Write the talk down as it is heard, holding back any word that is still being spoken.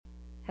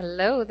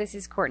Hello, this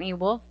is Courtney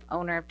Wolfe,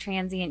 owner of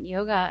Transient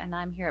Yoga, and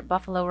I'm here at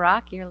Buffalo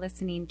Rock. You're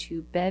listening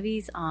to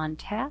Bevies on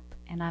Tap,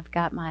 and I've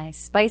got my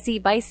spicy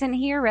bison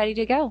here ready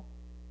to go.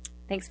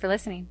 Thanks for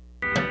listening.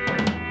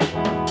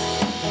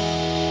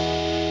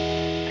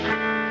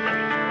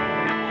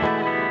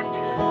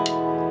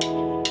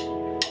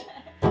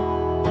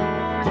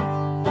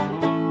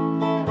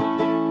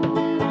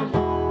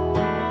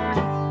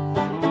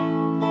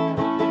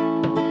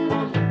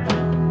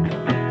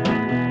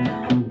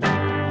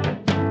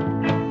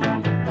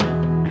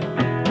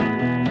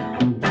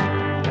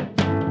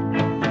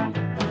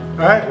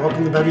 All right,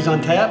 welcome to Bevies on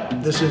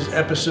Tap. This is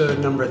episode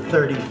number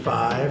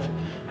 35,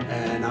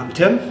 and I'm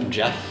Tim. I'm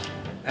Jeff.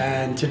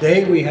 And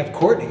today we have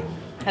Courtney.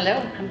 Hello,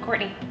 I'm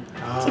Courtney.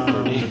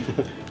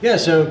 Yeah,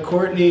 so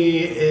Courtney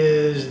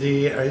is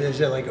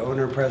is it like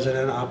owner,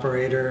 president,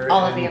 operator?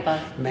 All of the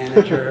above.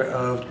 Manager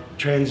of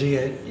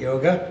Transient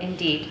Yoga.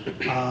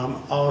 Indeed.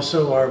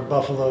 Also our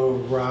Buffalo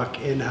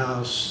Rock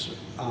in-house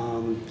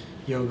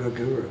yoga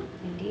guru.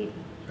 Indeed.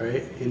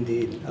 Right?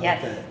 Indeed. I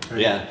Yes. like that.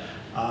 Right? Yeah.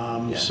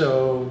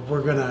 So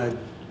we're gonna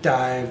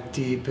dive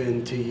deep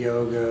into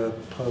yoga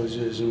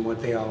poses and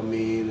what they all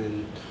mean.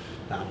 And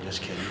no, I'm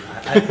just kidding.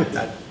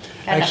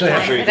 Actually,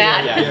 time for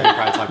that. Yeah, we can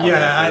probably talk about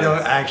that. I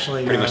don't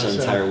actually pretty know. much the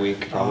entire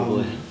week,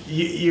 probably.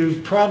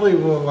 You probably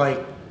will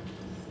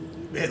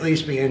at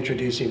least be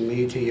introducing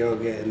me to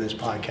yoga in this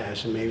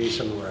podcast, and maybe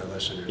some of our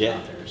listeners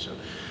out there. So,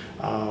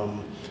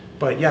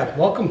 but yeah,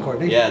 welcome,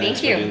 Courtney. Yeah, Thank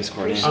thanks you. for doing this,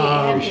 Courtney.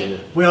 Appreciate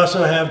it. We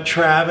also have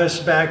Travis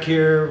back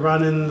here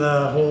running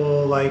the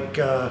whole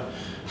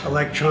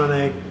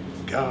electronic.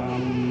 I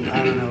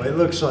don't know. It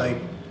looks like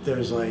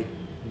there's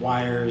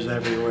wires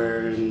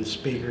everywhere and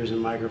speakers and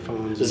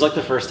microphones. This is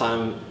the first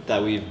time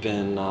that we've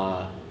been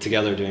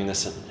together doing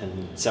this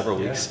in several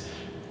weeks.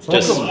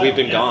 We've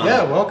been gone.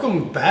 Yeah,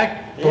 welcome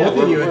back, both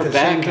of you at the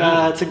same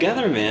time. We're back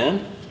together,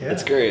 man. Yeah.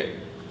 That's great.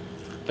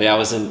 But yeah, I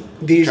wasn't.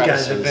 These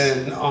guys have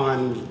been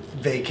on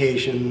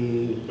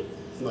vacation,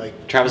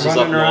 Travis was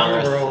up running around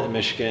the north world. in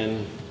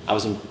Michigan. I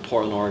was in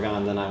Portland,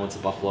 Oregon. Then I went to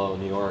Buffalo,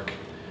 New York.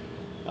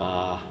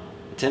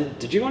 Tim,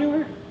 did you go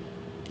anywhere?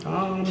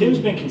 Tim's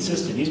been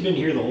consistent. He's been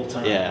here the whole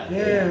time. Yeah.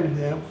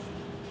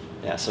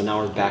 Yeah, so now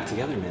we're back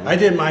together, man. I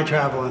did my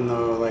traveling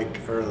though,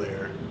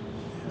 earlier.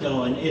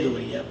 No, in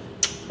Italy, yep.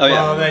 Oh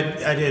yeah. Well,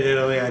 I did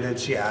Italy. I did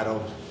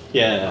Seattle.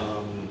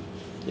 Yeah.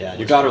 Yeah.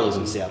 Your daughter lives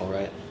in Seattle,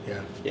 right?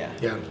 Yeah.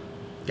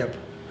 Yep.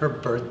 Her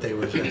birthday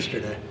was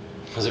yesterday.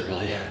 Was it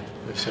really? Yeah.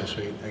 It was so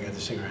sweet. I got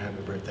to sing her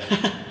happy birthday.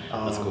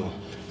 That's cool.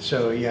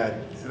 So yeah,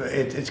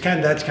 that's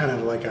kind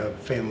of like a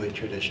family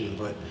tradition.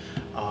 But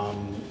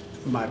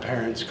my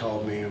parents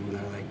called me and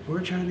they're like,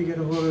 "We're trying to get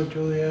a hold of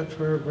Juliet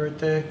for her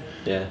birthday."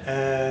 Yeah.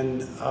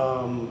 And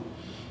I'm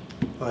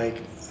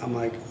like,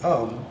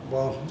 "Oh,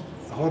 well,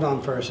 hold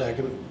on for a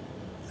second."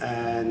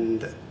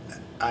 And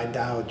I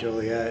dialed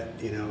Juliet,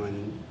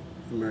 and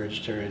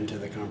merged her into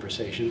the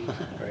conversation,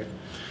 right?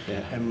 Yeah.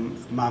 And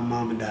my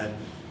mom and dad,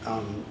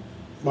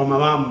 my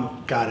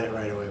mom got it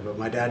right away, but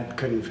my dad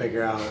couldn't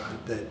figure out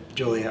that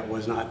Juliet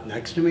was not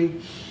next to me.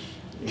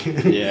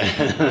 Yeah.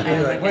 He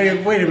was like,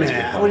 wait a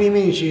minute, what do you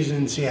mean she's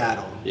in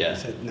Seattle? Yeah. I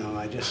said, no,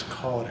 I just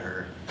called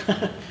her.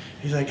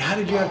 He's like, how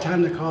did you have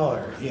time to call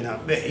her?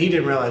 But he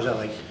didn't realize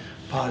I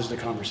paused the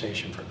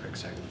conversation for a quick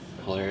second.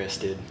 Hilarious,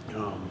 dude.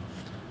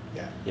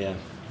 Yeah. Yeah.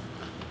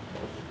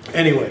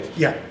 Anyway,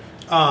 yeah.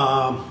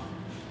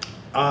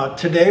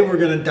 Today we're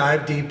going to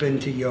dive deep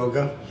into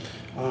yoga.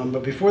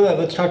 But before that,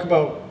 let's talk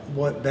about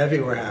what bevy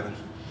we're having.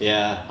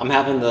 Yeah, I'm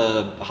having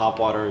the hop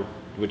water,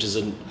 which is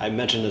I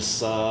mentioned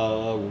this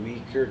a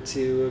week or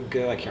two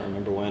ago. I can't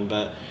remember when,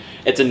 but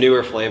it's a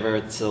newer flavor.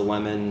 It's a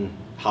lemon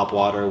hop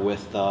water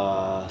with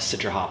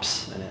citra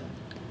hops in it.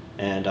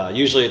 And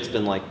usually it's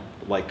been like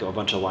a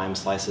bunch of lime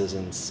slices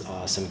and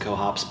Simcoe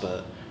hops,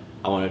 but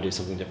I wanted to do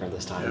something different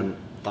this time. And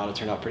thought it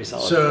turned out pretty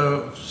solid.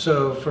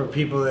 So for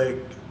people that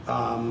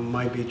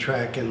might be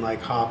tracking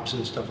hops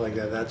and stuff like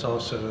that, that's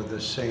also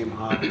the same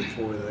hop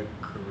for the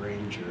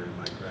Granger, am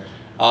I correct?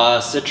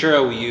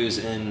 Citra we use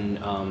in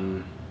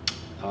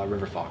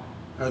River Fog.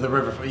 Or the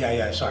River,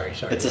 yeah, sorry.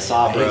 It's a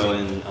Sabro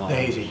in the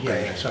hazy,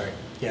 sorry.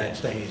 Yeah,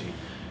 it's the hazy.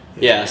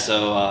 Yeah,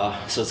 so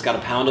it's got a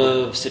pound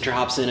of citra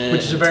hops in it.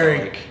 Which is a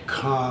very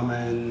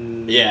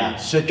common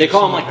citrus. They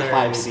call them the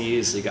 5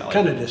 C's. So you got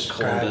kind of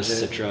describes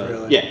Columbus, it, Citra.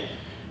 Really. Yeah.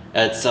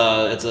 It's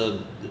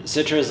a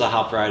Citra is a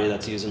hop variety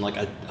that's used in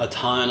a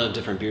ton of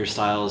different beer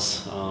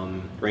styles,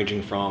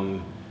 ranging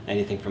from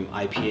anything from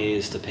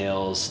IPAs to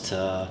pales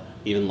to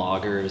even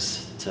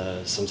lagers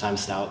to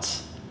sometimes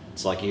stouts.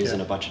 It's used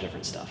in a bunch of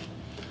different stuff.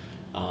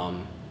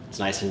 It's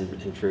nice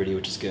and fruity,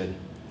 which is good.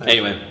 Nice.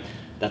 Anyway,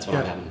 that's what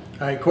I'm having.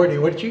 All right, Courtney,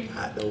 what did you?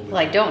 Well,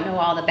 I don't know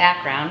all the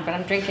background, but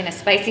I'm drinking a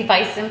spicy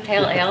bison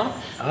pale ale.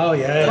 Oh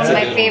yeah, It's one of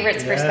my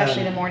favorites for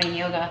especially the morning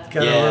yoga.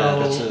 Got a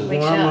little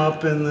warm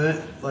up in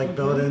it,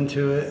 built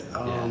into it.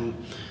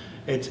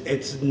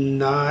 It's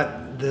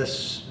not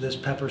this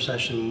pepper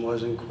session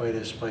wasn't quite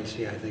as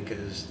spicy, I think,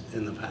 as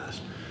in the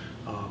past.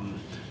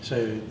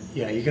 So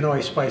yeah, you can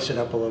always spice it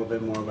up a little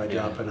bit more by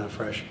dropping a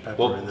fresh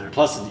pepper in there.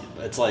 Plus,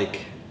 it's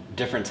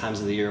different times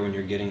of the year when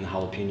you're getting the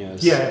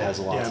jalapenos has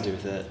a lot to do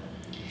with it.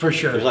 For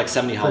sure. There's like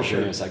 70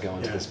 jalapenos that go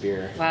into this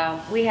beer.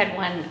 Wow. We had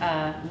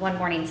one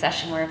morning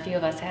session where a few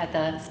of us had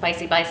the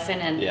spicy bison,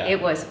 and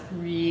it was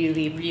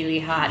really, really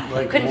hot.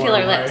 Like couldn't feel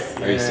our lips.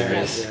 Are you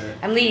serious? Yeah.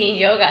 I'm leading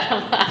yoga.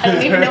 I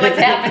don't even know what's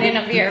happening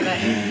up here,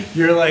 but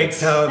You're like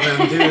telling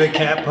them, do the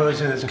cat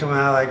pose, and it's coming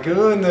out like,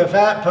 doing the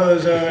fat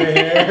pose over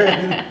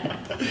here.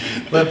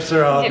 Lips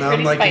are all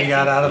numb like you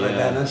got out of the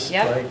dentist.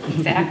 Yep, Like,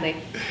 exactly.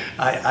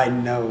 I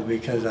know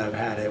because I've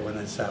had it when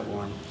it's that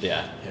warm.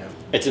 Yeah. Yeah.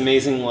 It's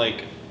amazing,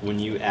 like, when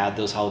you add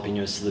those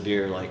jalapenos to the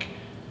beer, like,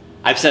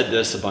 I've said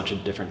this a bunch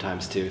of different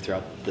times too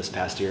throughout this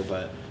past year,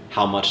 but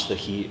how much the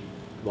heat,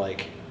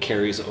 like,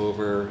 carries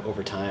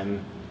over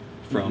time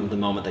from the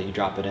moment that you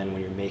drop it in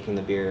when you're making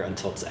the beer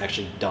until it's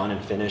actually done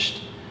and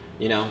finished,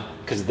 you know?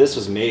 Because this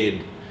was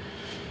made,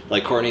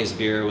 like, Courtney's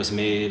beer was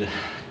made,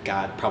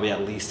 God, probably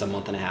at least a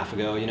month and a half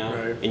ago, you know?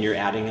 Right. And you're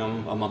adding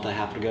them a month and a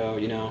half ago,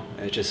 you know?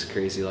 It's just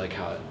crazy, like,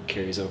 how it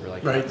carries over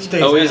like Right. that.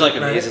 Stays Always, in, like,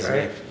 amazes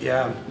me.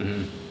 Yeah.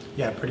 Mhm.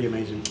 Yeah, pretty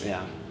amazing.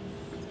 Yeah.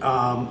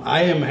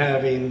 I am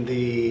having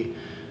the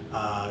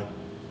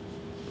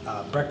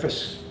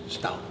breakfast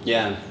stout.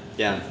 Yeah.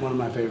 One of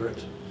my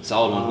favorites.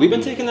 Solid one. We've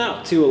been taking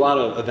that to a lot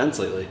of events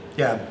lately.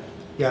 Yeah.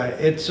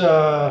 It's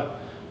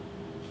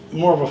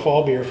more of a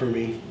fall beer for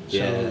me.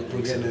 So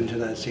we're getting into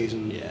that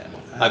season. Yeah.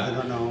 I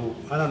don't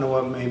know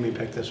what made me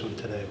pick this one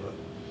today, but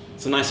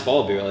It's a nice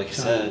fall beer, like you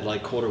said,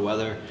 like colder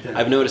weather. Yeah.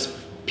 I've noticed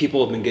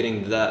people have been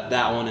getting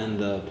that one and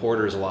the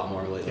porters a lot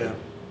more lately. yeah.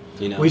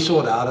 You know. We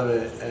sold out of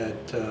it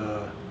at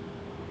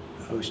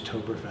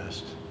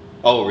Oktoberfest.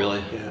 Oh,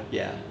 really? Yeah.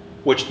 Yeah.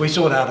 Which We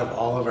sold out of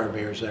all of our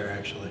beers there,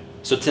 actually.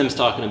 so Tim's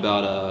talking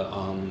about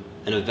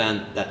an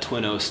event that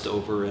Twin Oast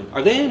over in.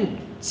 Are they in?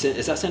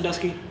 Is that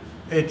Sandusky?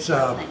 It's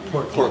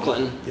Port Port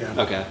Clinton. Yeah.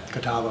 Okay.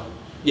 Catawba.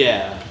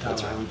 Yeah,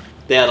 that's right. Island.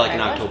 They had like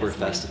an I was this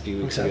Oktoberfest a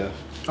few weeks Okay. ago.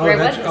 Where I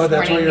was this that's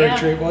what morning, your yeah,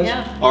 retreat was?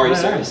 yeah. Oh, are you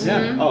Right on, serious?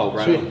 Yeah. Oh,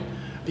 right Sweet. on.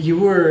 You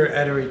were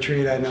at a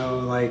retreat, I know,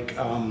 like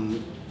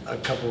a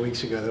couple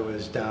weeks ago that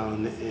was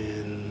down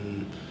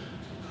in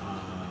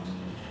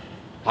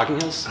Hocking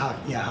Hills?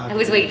 I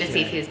was waiting to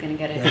see if he was going to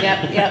get it.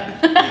 Yeah.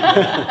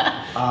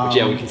 Yep.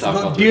 Yeah, we can talk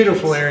about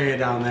beautiful area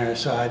down there.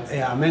 So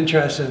I'm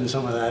interested in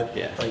some of that,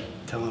 Yeah. like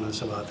telling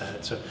us about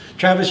that. So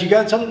Travis, you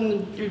got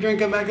something you're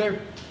drinking back there?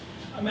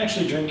 I'm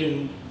actually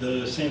drinking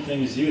the same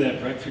thing as you,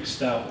 that breakfast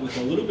stout with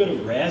a little bit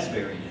of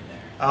raspberry in there.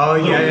 Oh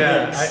Little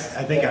yeah. mix.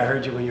 I think I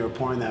heard you when you were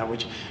pouring that,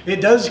 which it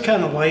does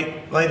kind of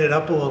light it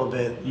up a little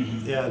bit.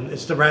 Mhm. Yeah,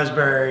 it's the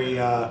raspberry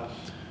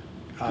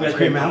Raspberry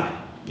cream pie. out.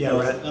 Yeah, No,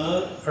 right.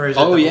 Or is it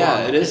Oh the yeah,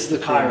 blonde? it is the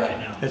pie cream. right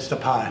now. It's the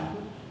pie.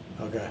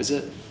 Okay. Is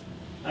it?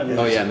 I mean,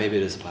 Oh yeah, maybe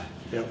it is the pie.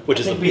 Yep. Which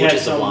I is the think we had which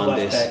is the some blonde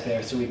left base. back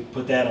there, so we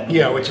put that on.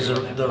 Yeah, which is the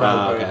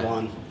raspberry okay.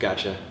 blonde.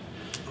 Gotcha.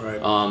 Right.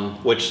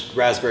 Which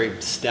raspberry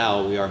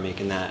stout, we are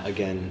making that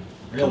again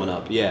Really? coming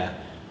up. Yeah,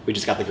 we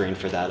just got the grain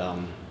for that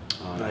on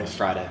Nice.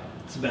 Friday.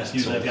 It's the best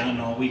news I've gotten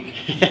all week.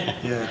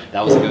 Yeah.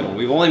 That was a good one.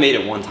 We've only made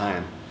it one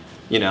time,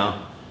 you know,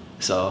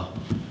 so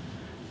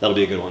that'll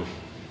be a good one.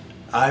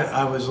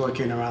 I was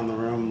looking around the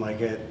room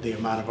like at the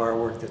amount of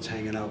artwork that's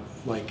hanging up.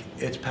 Like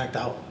it's packed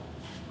out.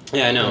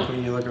 Yeah, I know. Like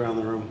when you look around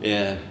the room.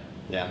 Yeah,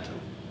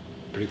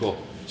 pretty cool.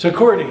 So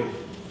Courtney,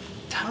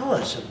 tell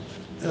us,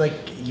 like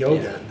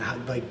yoga, how,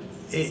 like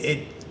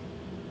it.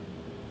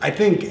 I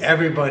think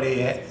everybody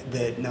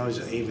that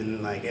knows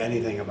even like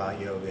anything about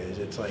yoga is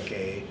it's like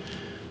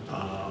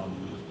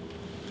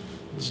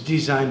it's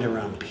designed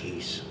around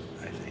peace.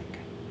 I think.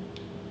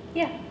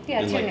 Yeah, to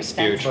And an like extent.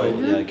 spiritual,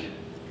 Mhm. like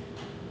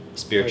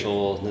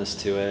spiritualness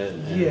to it.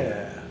 And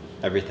Yeah.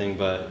 everything,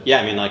 but yeah,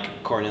 I mean,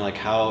 like Courtney, like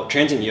how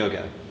Transient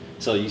Yoga.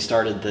 So you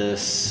started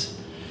this.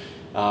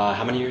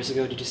 How many years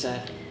ago did you say?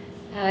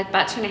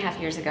 About 2.5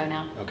 years ago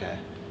now. Okay,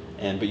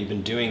 but you've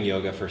been doing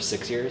yoga for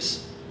 6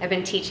 years. I've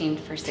been teaching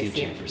for 6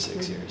 Teaching years. for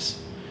 6 years.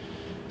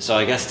 So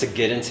I guess to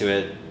get into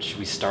it, should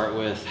we start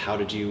with how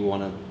did you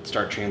want to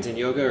start Transient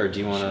Yoga, or do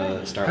you want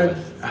to start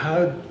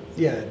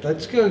with?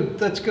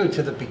 Let's go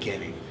to the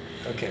beginning.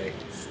 Okay.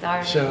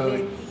 Started.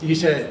 So you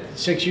said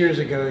 6 years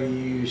ago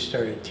you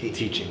started teaching.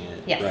 Teaching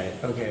it, Yes. right?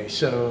 Okay,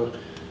 so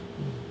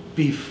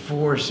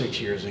before 6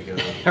 years ago.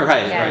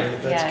 right,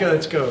 Yes. right.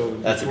 Let's go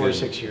That's a before good-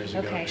 6 years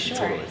ago. Okay, sure.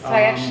 Totally. So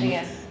I actually,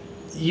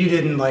 You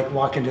didn't like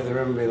walk into the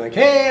room and be like,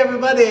 "Hey,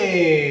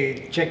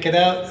 everybody, check it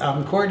out.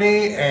 I'm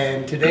Courtney,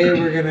 and today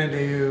we're gonna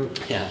do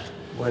Yeah.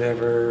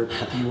 whatever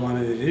you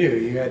wanted to do."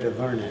 You had to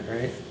learn it,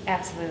 right?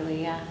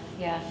 absolutely,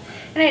 yeah.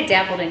 And I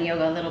dabbled in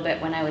yoga a little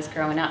bit when I was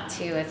growing up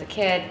too. As a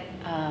kid,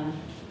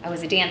 I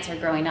was a dancer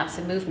growing up,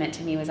 so movement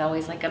to me was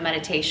always like a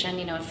meditation,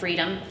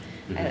 freedom.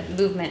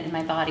 Movement in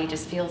my body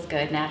just feels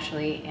good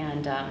naturally,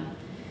 and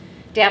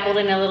dabbled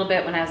in a little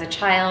bit when I was a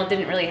child.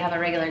 Didn't really have a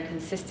regular,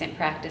 consistent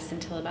practice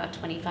until about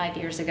 25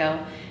 years ago,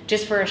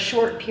 just for a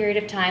short period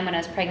of time when I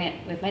was pregnant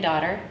with my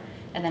daughter.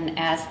 And then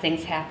as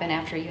things happen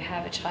after you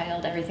have a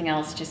child, everything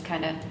else just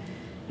kind of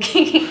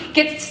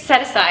gets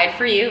set aside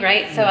for you,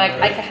 right? So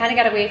I kind of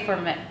got away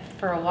from it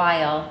for a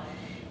while.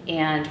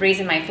 And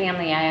raising my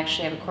family, I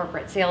actually have a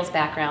corporate sales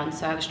background,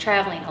 so I was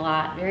traveling a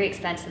lot, very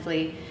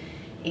extensively.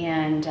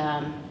 And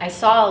I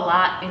saw a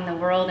lot in the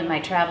world in my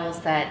travels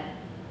that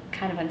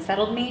kind of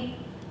unsettled me.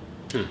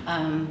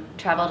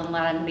 Traveled in a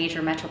lot of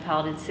major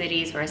metropolitan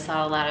cities where I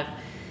saw a lot of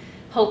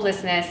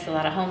hopelessness, a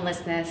lot of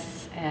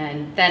homelessness,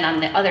 and then on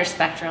the other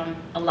spectrum,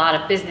 a lot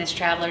of business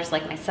travelers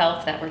like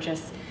myself that were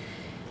just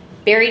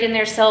buried in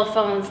their cell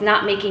phones,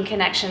 not making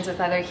connections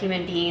with other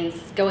human beings,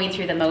 going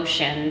through the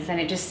motions, and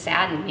it just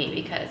saddened me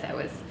because I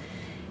was,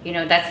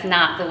 that's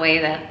not the way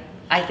that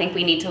I think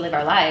we need to live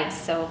our lives.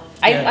 So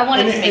I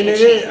wanted to make a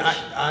change.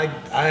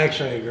 I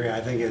actually agree.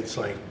 I think it's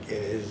like, it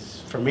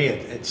is, for me,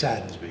 it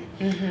saddens me.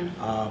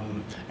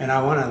 And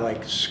I want to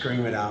like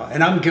scream it out.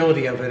 And I'm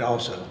guilty of it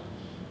also,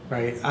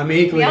 right? I'm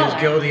equally as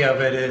guilty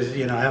of it as,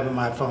 having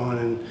my phone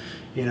and,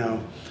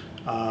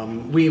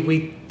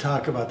 we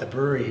talk about the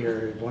brewery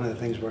here. One of the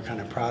things we're kind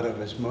of proud of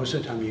is most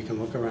of the time you can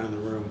look around the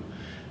room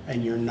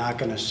and you're not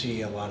going to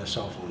see a lot of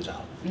cell phones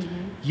out.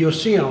 You'll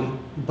see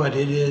them, but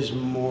it is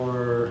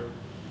more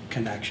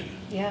connection.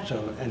 Yeah.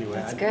 So anyway.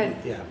 That's good.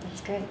 Yeah.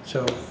 That's good.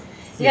 So.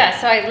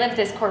 So I lived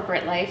this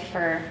corporate life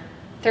for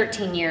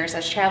 13 years. I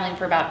was traveling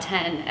for about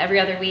 10 every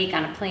other week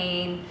on a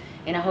plane,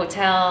 in a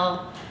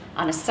hotel,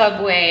 on a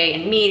subway,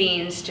 in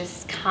meetings,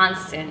 just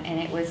constant. And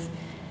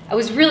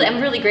I'm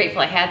really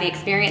grateful I had the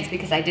experience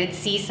because I did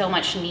see so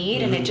much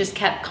need and it just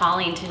kept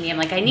calling to me. I'm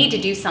like, I need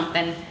to do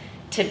something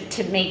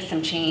to make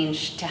some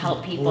change to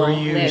help people live.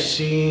 Were you live.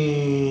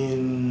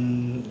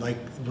 seeing, like,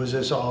 was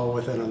this all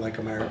within like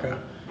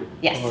America?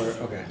 Yes.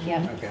 Okay.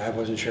 Yeah. Okay. I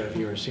wasn't sure if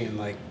you were seeing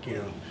like,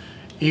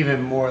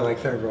 even more like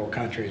third world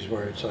countries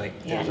where it's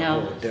like there's a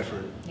whole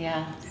different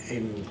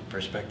in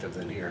perspective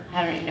than here.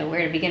 I don't even know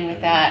where to begin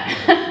with that.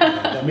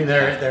 I mean,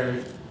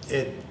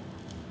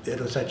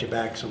 it'll set you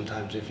back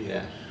sometimes if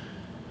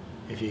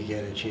you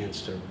get a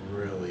chance to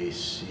really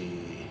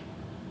see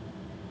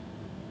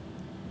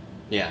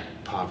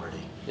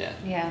poverty.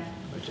 Yeah.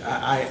 Which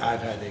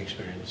I've had the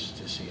experience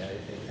to see,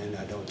 and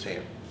I don't say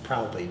it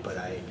proudly, but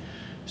I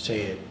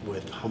say it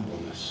with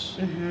humbleness.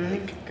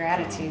 Like,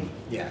 gratitude.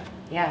 Yeah,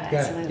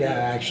 absolutely. Yeah,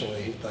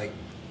 actually, like,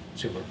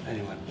 super.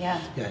 Anyway. Yeah.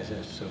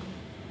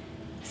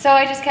 So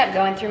I just kept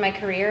going through my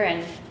career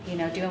and,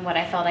 doing what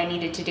I felt I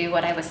needed to do,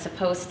 what I was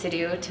supposed to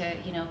do to,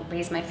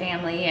 raise my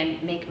family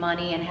and make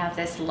money and have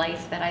this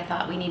life that I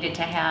thought we needed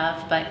to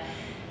have. But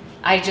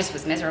I just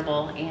was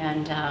miserable.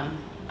 And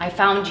I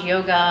found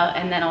yoga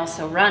and then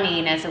also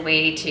running as a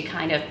way to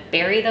kind of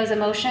bury those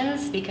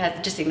emotions, because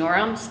just ignore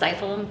them,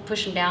 stifle them,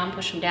 push them down.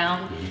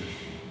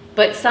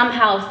 But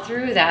somehow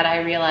through that,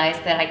 I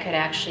realized that I could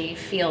actually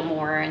feel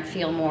more and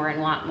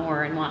want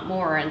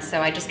more. And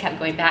so I just kept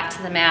going back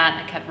to the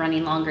mat. I kept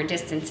running longer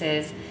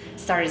distances,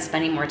 started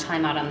spending more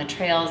time out on the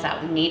trails,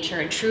 out in nature,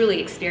 and truly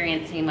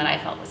experiencing what I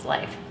felt was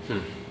life.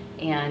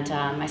 And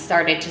I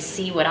started to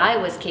see what I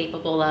was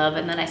capable of,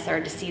 and then I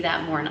started to see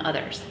that more in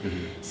others.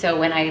 So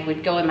when I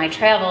would go in my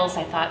travels,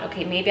 I thought,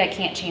 okay, maybe I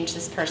can't change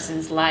this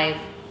person's life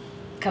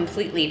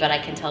completely, but I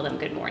can tell them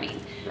good morning.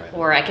 Right.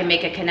 Or I can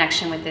make a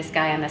connection with this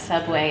guy on the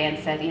subway and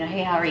said,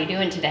 hey, how are you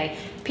doing today?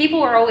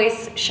 People were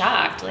always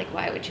shocked, like,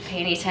 why would you pay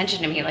any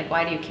attention to me? Like,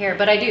 why do you care?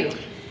 But I do.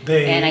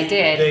 And I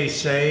did. They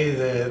say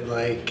that,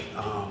 like,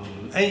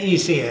 and you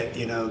see it,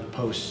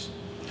 posts,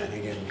 and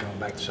again, going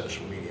back to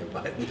social media,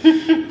 but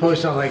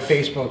posts on like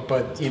Facebook,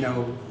 but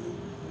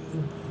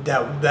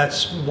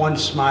that's one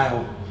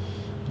smile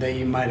that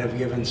you might have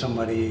given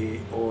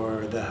somebody,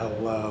 or the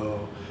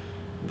hello,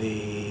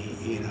 the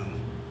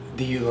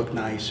you look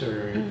nice,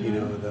 or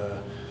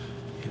the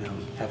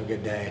have a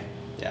good day.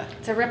 Yeah,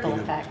 it's a ripple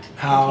effect. It's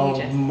how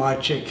contagious.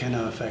 much it can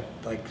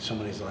affect like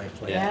somebody's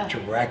life, like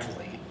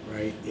directly,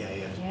 right?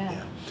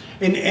 Yeah.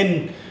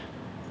 And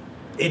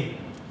it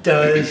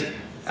does,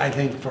 I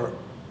think, for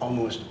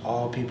almost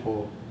all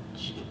people,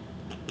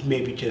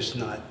 maybe just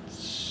not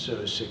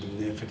so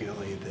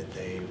significantly that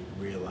they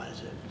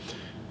realize it.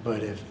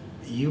 But if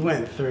you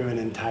went through an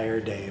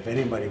entire day, if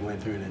anybody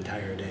went through an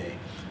entire day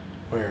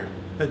where,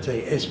 let's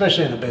say,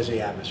 especially in a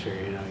busy atmosphere,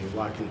 you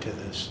walk into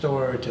the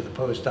store, to the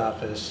post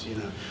office,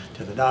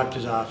 to the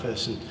doctor's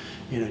office, and,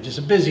 just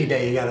a busy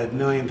day, you got a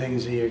million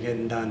things that you're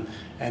getting done,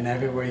 and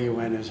everywhere you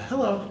went is,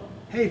 hello,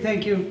 hey,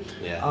 thank you,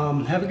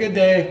 have a good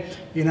day,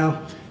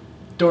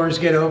 doors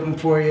get open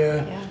for you,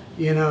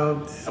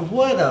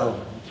 what a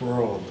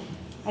world.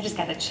 I just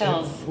got the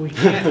chills. We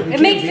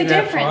can't makes be a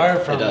that difference. far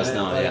from It does it.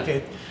 not,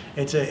 Like,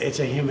 it's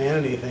a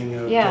humanity thing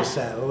of just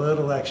that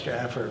little extra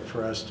effort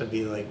for us to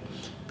be like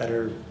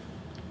better,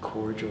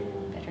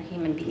 cordial, better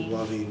human beings,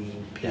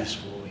 loving,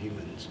 peaceful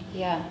humans.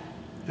 Yeah.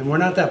 And we're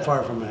not that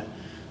far from it.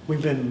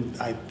 We've been,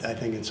 I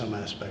think in some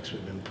aspects,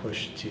 we've been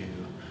pushed to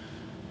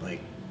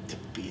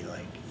be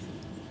like,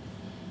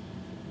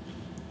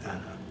 I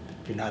don't know,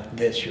 if you're not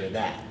this, you're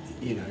that.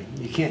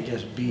 You can't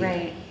just be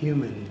a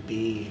human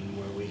being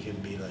where we can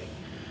be like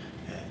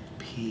at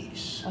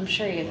peace. I'm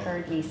sure you've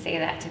heard me say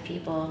that to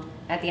people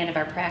at the end of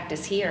our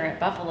practice here at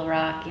Buffalo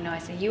Rock. I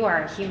say, you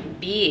are a human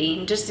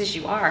being just as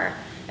you are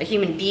a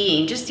human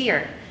being, just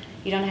here.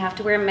 You don't have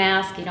to wear a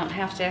mask. You don't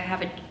have to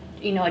have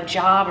a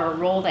job or a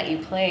role that you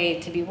play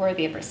to be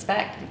worthy of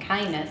respect and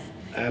kindness.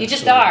 Absolutely. You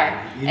just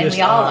are,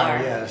 we all are.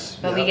 Yes.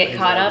 But we get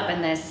caught up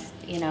in this,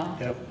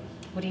 Yep.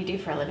 What do you do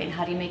for a living?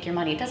 How do you make your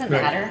money? It doesn't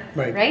Right, matter,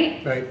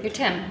 right. You're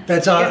Tim.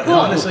 That's You're cool.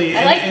 honestly,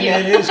 I like and you.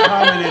 it is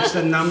common. It's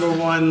the number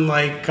one,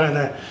 like, kind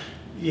of,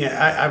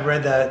 I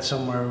read that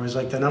somewhere. It was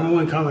like the number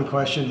one common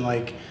question,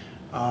 like,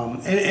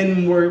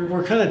 and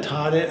we're kind of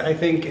taught it, I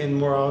think,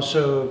 and we're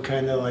also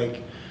kind of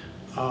like,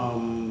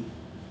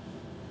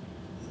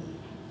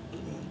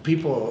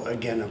 people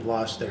again have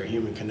lost their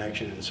human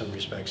connection in some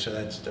respects. So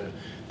that's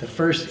the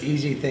first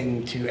easy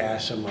thing to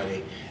ask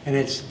somebody, and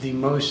it's the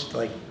most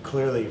like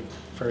clearly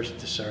first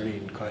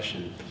discerning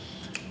question.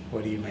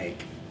 What do you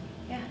make?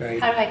 Yeah.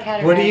 Right? How do I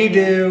categorize? What do you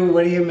do?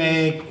 What do you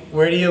make?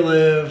 Where do you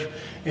live?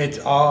 It's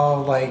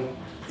all like,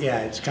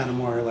 it's kind of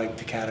more like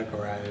to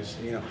categorize,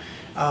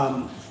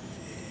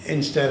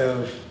 instead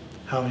of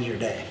how was your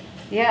day?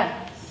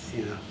 Yeah.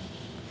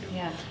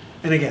 Yeah.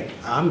 And again,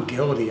 I'm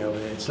guilty of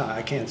it. It's not.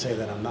 I can't say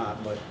that I'm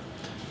not,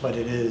 but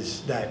it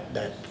is that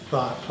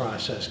thought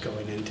process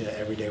going into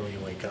every day when you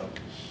wake up.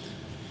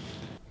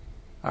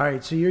 All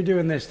right, so you're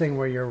doing this thing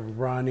where you're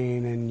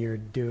running and you're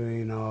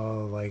doing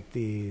all like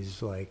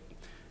these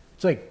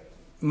it's like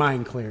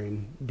mind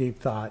clearing, deep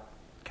thought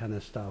kind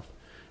of stuff,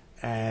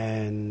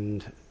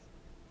 and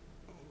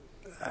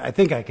I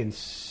think I can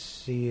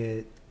see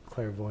it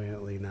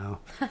clairvoyantly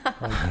now,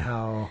 like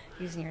how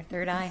using your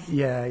third eye.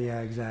 Yeah,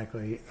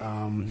 exactly.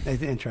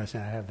 It's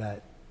interesting. I have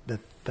the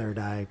third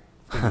eye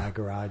in my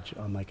garage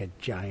on like a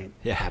giant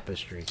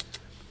tapestry.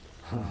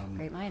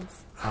 Great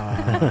minds.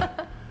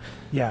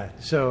 Yeah.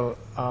 So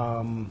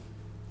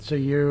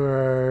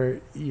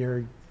you're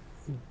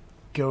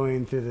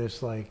going through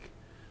this like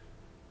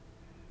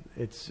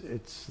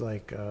it's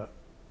like a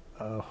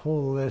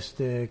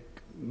holistic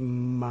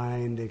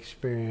mind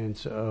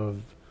experience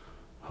of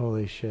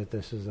holy shit,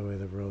 this is the way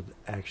the world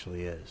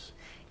actually is.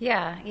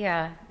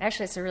 Yeah.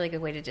 Actually, it's a really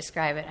good way to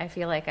describe it. I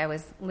feel like I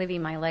was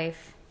living my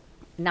life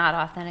not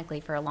authentically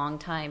for a long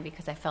time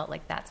because I felt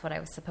like that's what I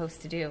was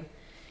supposed to do.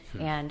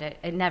 And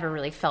it never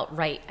really felt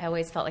right. I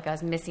always felt like I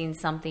was missing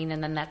something,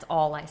 and then that's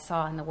all I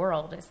saw in the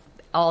world is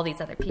all these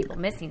other people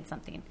missing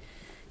something.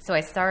 So I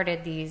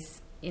started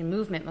these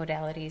movement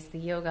modalities, the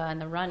yoga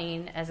and the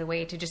running, as a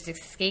way to just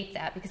escape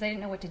that because I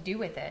didn't know what to do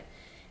with it.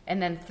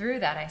 And then through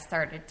that, I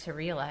started to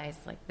realize,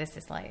 like, this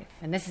is life,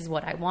 and this is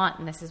what I want,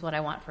 and this is what I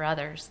want for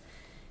others.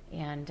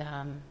 And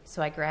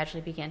so I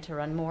gradually began to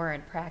run more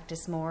and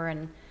practice more,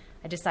 and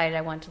I decided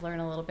I wanted to learn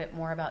a little bit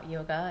more about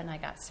yoga, and I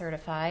got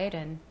certified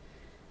and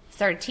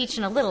started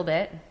teaching a little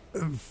bit.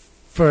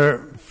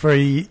 For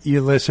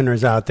you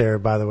listeners out there,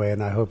 by the way,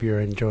 and I hope you're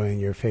enjoying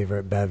your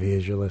favorite bevy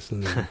as you're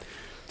listening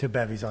to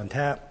Bevies on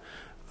Tap.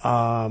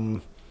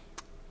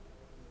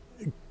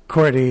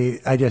 Courtney,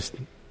 I just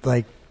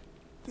like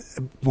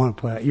want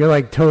to point out, you're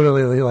like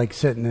totally like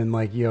sitting in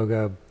like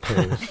yoga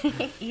pose.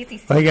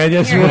 Easy. Like I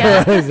just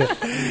realized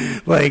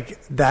it.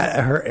 Like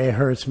that it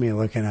hurts me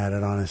looking at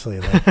it, honestly.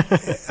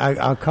 Like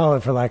I'll call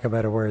it, for lack of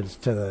better words,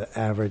 to the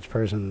average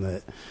person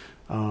that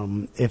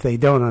if they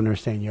don't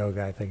understand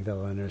yoga, I think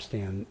they'll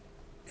understand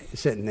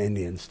sitting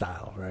Indian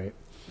style, right?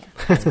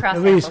 Crisscross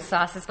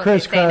applesauce is what they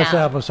say now.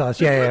 Crisscross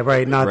applesauce, yeah,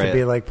 right. Not to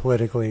be like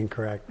politically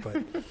incorrect,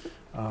 but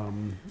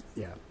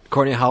yeah.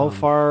 Courtney, how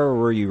far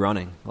were you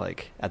running,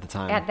 like, at the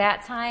time? At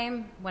that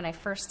time, when I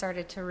first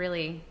started to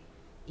really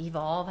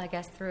evolve, I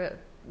guess, through it,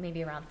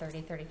 maybe around 30,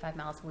 35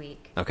 miles a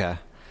week. Okay.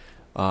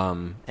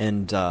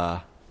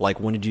 Like,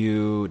 when did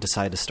you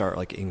decide to start,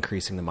 like,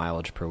 increasing the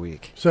mileage per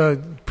week?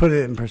 So, put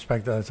it in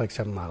perspective, it's like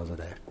 7 miles a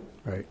day,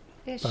 right?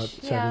 Ish.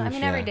 About Yeah, I 7-ish,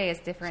 mean, every day is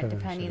different 7-ish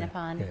depending a day.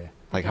 upon... Yeah.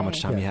 Like, how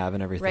much time you have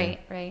and everything?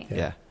 Right.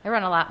 Yeah. I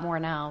run a lot more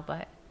now,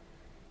 but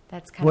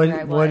that's kind of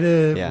where I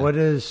was. What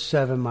is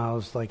 7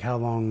 miles, like, how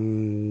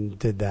long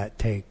did that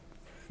take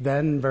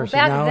then versus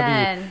back now?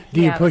 then,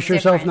 do you it push was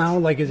yourself different. now?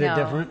 Like, is No, it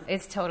different?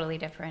 It's totally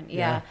different, Yeah.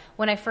 yeah.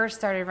 When I first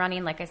started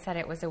running, like I said,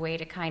 it was a way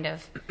to kind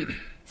of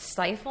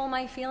stifle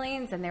my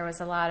feelings, and there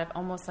was a lot of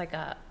almost like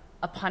a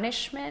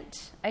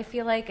punishment, I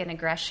feel like, an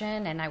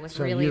aggression, and I was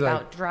So really you, like,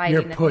 about driving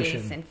you're the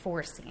pushing. pace and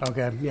forcing.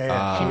 Okay,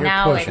 yeah. So And you're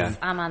now pushing.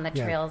 I'm on the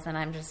Yeah. trails, and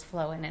I'm just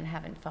flowing and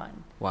having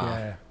fun.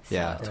 Wow.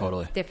 Yeah, So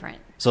totally. It's different.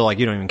 So, like,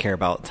 you don't even care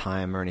about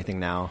time or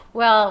anything now?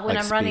 Well, when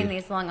Like I'm running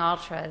speed. these long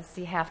ultras,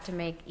 you have to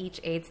make each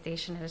aid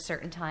station at a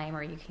certain time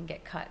or you can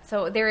get cut.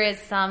 So there is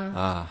some,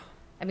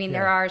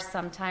 there are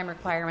some time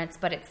requirements,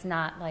 but it's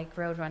not like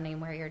road running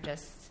where you're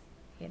just,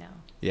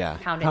 Yeah.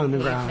 pounding Pound the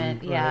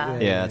pavement. ground, Yeah.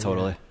 right, Yeah,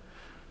 totally.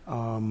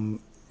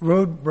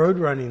 Road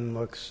running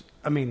looks,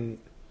 I mean,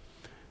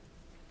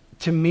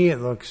 to me it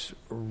looks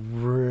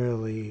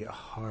really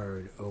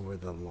hard over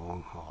the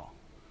long haul.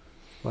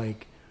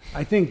 Like,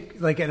 I think,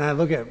 like, and I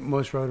look at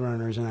most road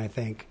runners and I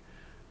think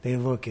they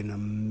look in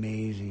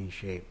amazing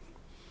shape.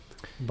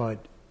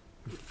 But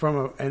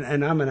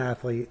and I'm an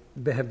athlete,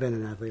 have been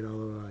an athlete,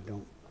 although I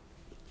don't,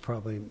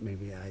 probably,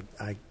 maybe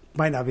I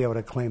might not be able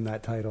to claim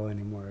that title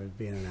anymore as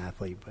being an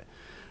athlete, but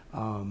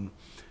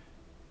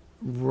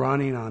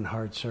running on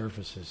hard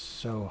surfaces is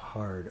so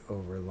hard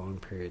over long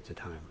periods of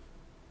time.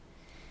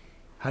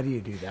 How do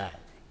you do that?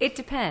 It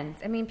depends.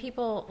 I mean,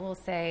 people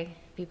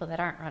that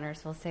aren't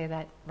runners will say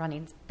that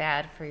running's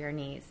bad for your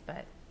knees,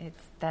 but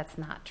that's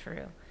not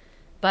true.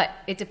 But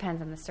it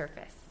depends on the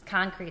surface.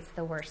 Concrete's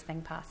the worst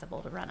thing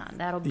possible to run on.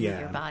 That'll beat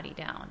your body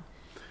down.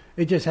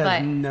 It just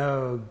has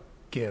no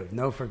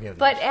forgiveness.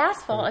 But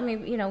asphalt, I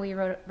mean, we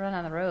run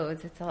on the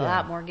roads. It's a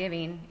lot more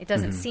giving. It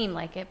doesn't seem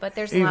like it, but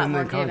there's a lot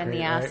more give in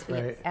the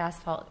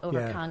asphalt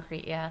over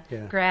concrete,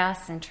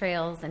 Grass and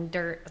trails and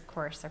dirt, of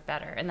course, are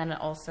better. And then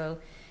also,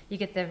 you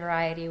get the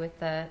variety with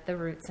the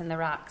roots and the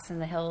rocks and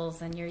the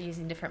hills, and you're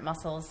using different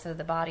muscles, so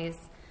the body's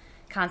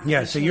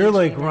constantly so you're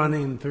like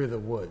running through the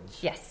woods.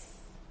 Yes.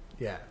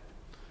 Yeah.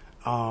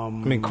 I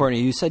mean,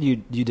 Courtney, you said you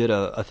did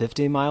a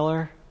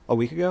 50-miler a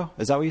week ago?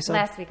 Is that what you said?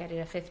 Last week I did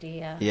a 50,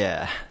 yeah.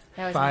 Yeah.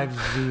 That was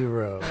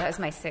 5-0. That was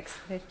my 6th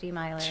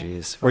 50-miler.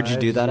 Jeez. Where'd you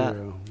do that at?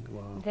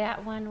 Wow.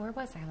 That one, where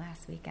was I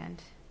last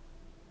weekend?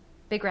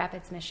 Big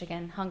Rapids,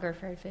 Michigan.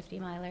 Hungerford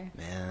 50-miler.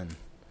 Man.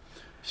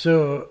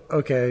 So,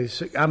 okay,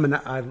 so I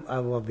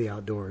love the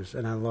outdoors,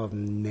 and I love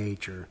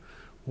nature.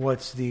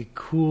 What's the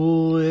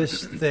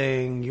coolest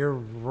thing? You're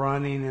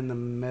running in the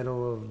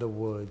middle of the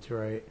woods,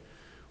 right?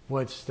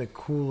 What's the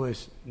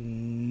coolest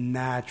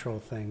natural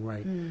thing,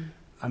 right?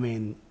 I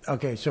mean,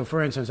 okay, so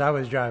for instance, I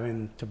was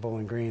driving to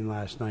Bowling Green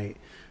last night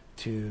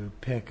to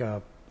pick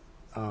up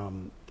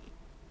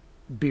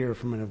beer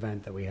from an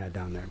event that we had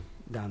down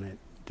at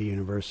the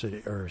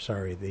university,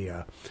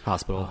 the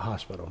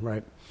hospital,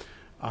 right?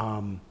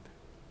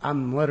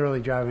 I'm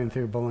literally driving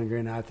through Bowling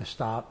Green. I have to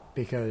stop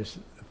because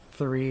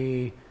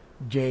 3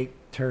 Jake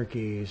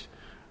turkeys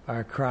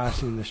are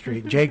crossing the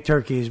street. Jake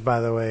turkeys,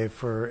 by the way,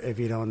 for if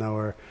you don't know,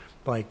 are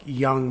like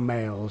young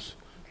males,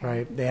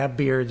 right? They have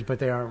beards, but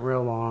they aren't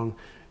real long.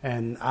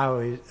 And I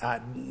always,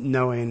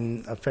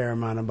 knowing a fair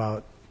amount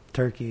about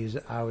turkeys,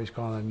 I always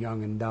call them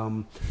young and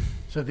dumb.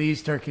 So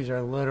these turkeys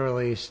are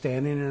literally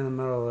standing in the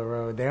middle of the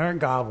road. They aren't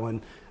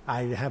gobbling.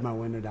 I had my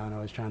window down. I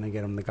was trying to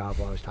get them to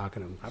gobble. I was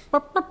talking to them.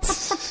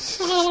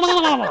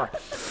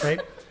 Right?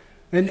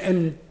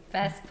 And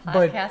best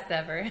podcast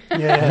ever.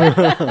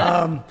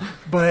 Yeah.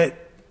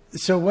 But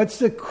so what's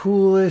the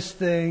coolest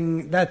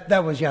thing?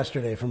 That was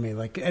yesterday for me.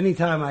 Like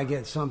anytime I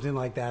get something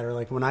like that, or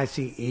like when I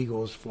see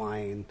eagles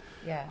flying,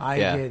 I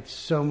get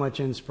so much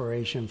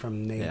inspiration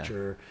from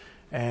nature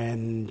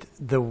and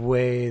the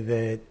way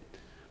that,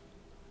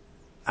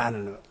 I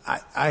don't know,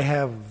 I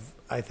have,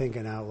 I think,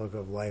 an outlook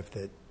of life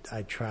that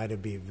I try to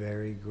be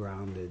very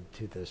grounded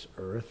to this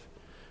earth.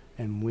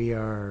 And we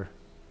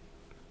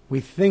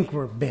think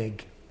we're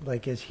big,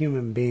 like as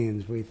human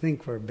beings, we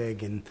think we're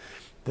big, and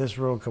this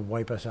world could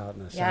wipe us out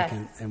in a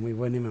second, and we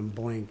wouldn't even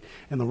blink.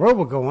 And the world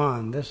will go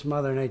on. This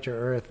Mother Nature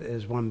Earth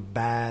is one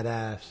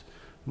badass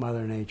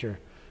Mother Nature.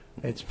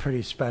 It's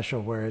pretty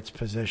special where it's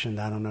positioned.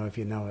 I don't know if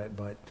you know it,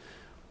 but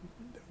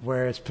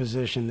where it's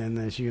positioned in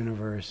this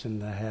universe,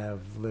 and to have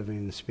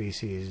living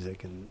species that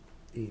can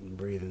eat and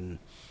breathe, and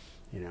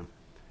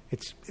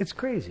it's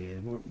crazy.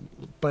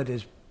 But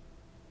as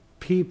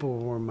people,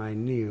 we're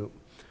minute.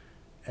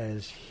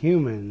 As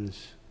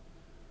humans,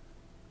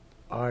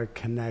 our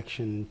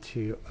connection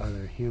to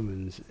other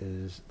humans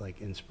is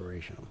like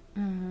inspirational.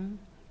 Mm-hmm.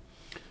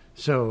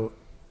 So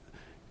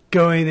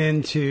going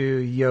into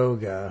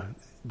yoga,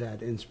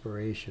 that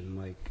inspiration,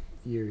 like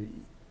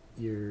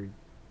you're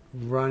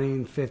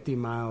running 50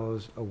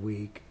 miles a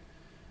week,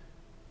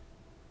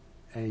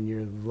 and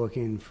you're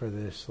looking for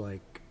this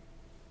like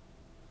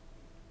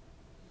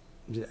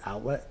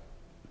outlet.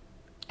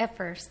 At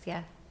first,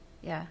 yeah.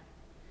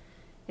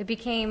 It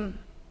became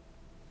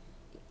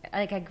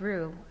like I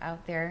grew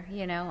out there,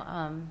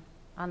 on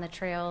the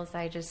trails.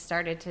 I just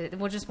started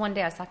to, just one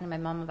day I was talking to my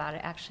mom about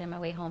it, actually, on my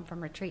way home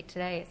from retreat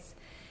today.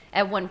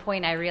 At one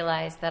point I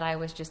realized that I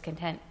was just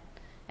content,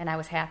 and I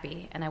was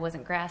happy, and I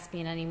wasn't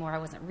grasping anymore. I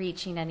wasn't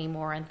reaching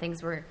anymore, and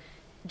things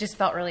just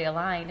felt really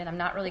aligned, and I'm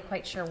not really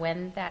quite sure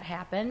when that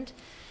happened,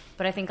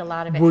 but I think a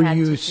lot of it Were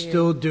you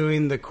still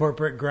doing the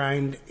corporate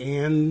grind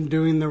and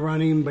doing the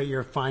running, but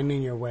you're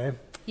finding your way?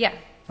 Yeah.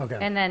 Okay.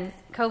 And then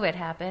COVID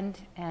happened,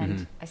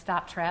 and I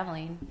stopped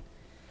traveling,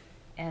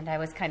 and I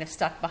was kind of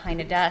stuck behind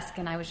a desk,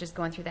 and I was just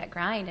going through that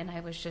grind, and I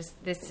was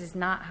just, this is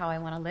not how I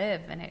want to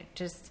live. And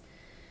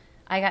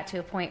I got to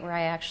a point where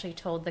I actually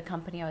told the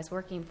company I was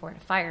working for to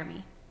fire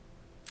me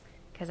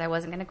because I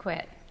wasn't going to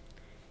quit.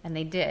 And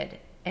they did.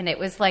 And it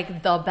was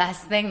like the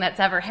best thing that's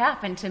ever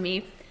happened to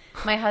me.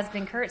 My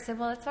husband, Kurt, said,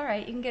 well, it's all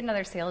right. You can get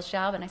another sales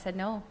job. And I said,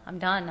 no, I'm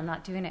done. I'm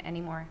not doing it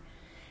anymore.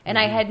 And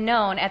I had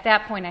known, at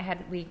that point,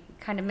 we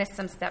kind of missed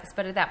some steps,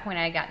 but at that point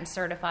I had gotten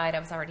certified.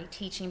 I was already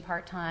teaching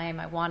part-time.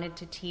 I wanted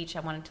to teach. I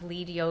wanted to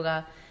lead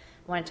yoga.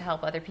 I wanted to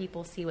help other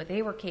people see what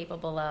they were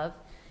capable of.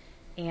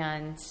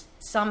 And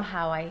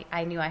somehow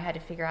I knew I had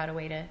to figure out a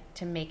way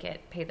to make it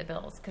pay the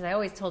bills, because I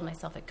always told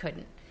myself it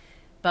couldn't.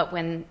 But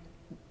when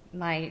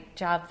my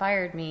job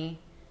fired me,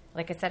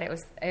 like I said,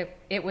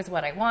 it was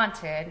what I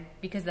wanted,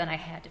 because then I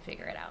had to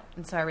figure it out.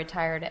 And so I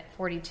retired at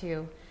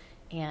 42.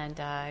 And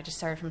I just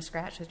started from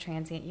scratch with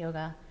Transient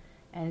Yoga,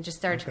 and just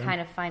started to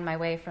kind of find my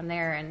way from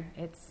there, and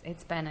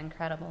it's been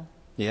incredible.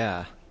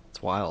 Yeah,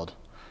 it's wild.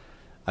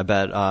 I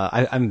bet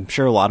I'm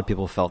sure a lot of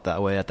people felt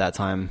that way at that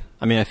time.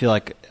 I mean, I feel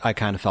like I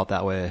kind of felt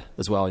that way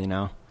as well, you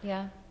know?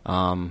 Yeah.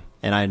 And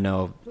I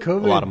know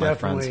COVID a lot of my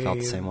friends felt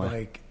the same way.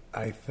 Like,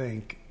 I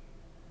think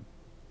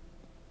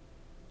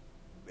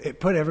it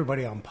put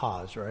everybody on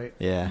pause, right?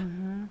 Yeah.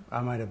 Mm-hmm.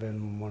 I might have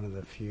been one of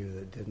the few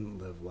that didn't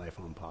live life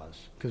on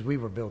pause because we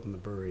were building the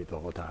brewery the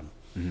whole time.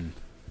 Mm-hmm.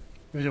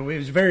 It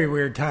was a very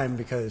weird time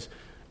because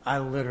I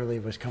literally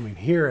was coming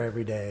here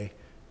every day,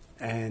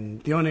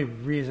 and the only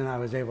reason I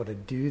was able to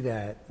do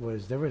that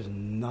was there was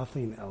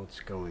nothing else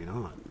going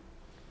on.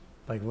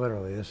 Like,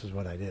 literally, this is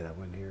what I did. I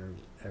went here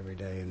every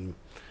day and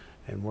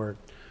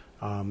worked.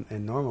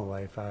 In normal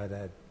life, I had,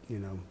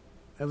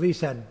 at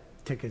least had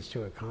tickets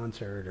to a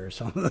concert or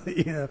something,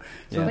 Yeah.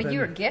 But you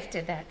were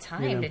gifted that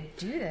time to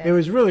do that. It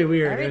was really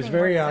weird. It was Everything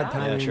very works odd out.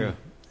 timing. Yeah, true.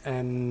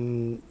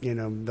 And,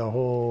 the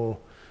whole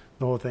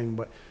thing.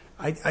 But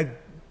I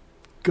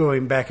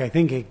going back, I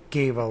think it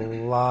gave a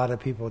lot of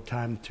people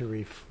time to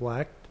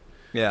reflect.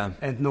 Yeah.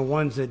 And the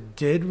ones that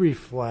did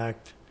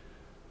reflect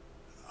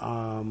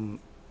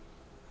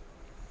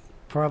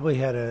probably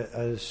had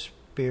a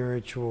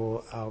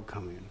spiritual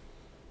outcoming.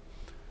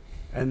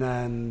 And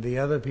then the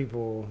other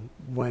people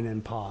went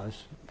in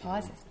pause.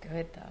 Pause is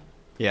good, though.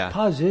 Yeah.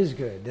 Pause is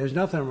good. There's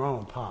nothing wrong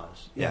with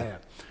pause. Yeah.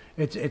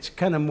 It's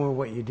kind of more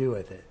what you do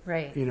with it.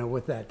 Right.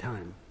 With that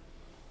time.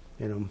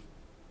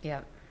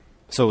 Yep.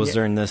 So it was Yeah.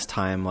 during this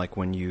time, like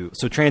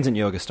so Transient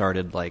Yoga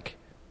started like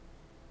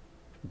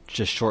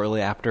just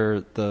shortly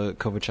after the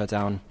COVID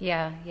shutdown?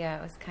 Yeah.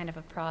 It was kind of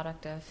a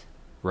product of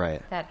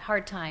Right. that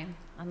hard time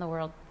on the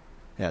world.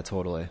 Yeah,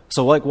 totally.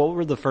 So like what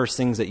were the first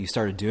things that you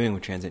started doing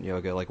with Transient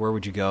Yoga? Like where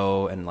would you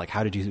go and like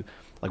how did you,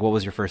 like what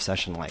was your first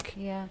session like?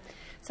 Yeah.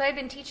 So I'd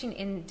been teaching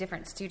in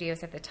different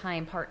studios at the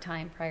time,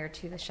 part-time prior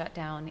to the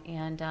shutdown.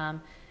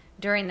 And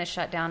during the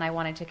shutdown, I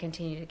wanted to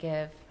continue to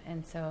give.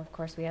 And so, of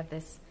course, we have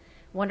this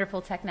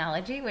wonderful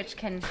technology, which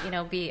can,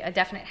 be a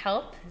definite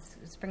help.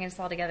 It's bringing us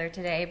all together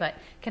today, but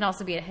can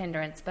also be a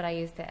hindrance. But I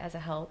used it as a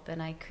help.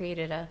 And I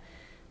created a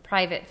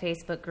private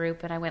Facebook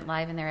group, and I went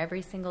live in there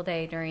every single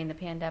day during the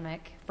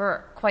pandemic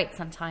for quite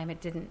some time.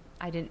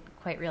 I didn't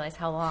quite realize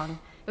how long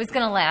it was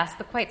going to last,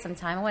 but quite some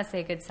time. I want to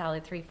say a good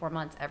solid 3-4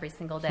 months every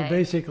single day. So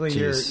basically,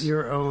 Jeez.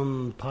 your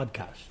own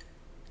podcast.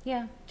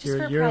 Yeah, just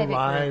for a Your private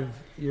live, group.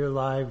 your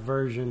live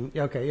version.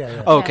 Okay,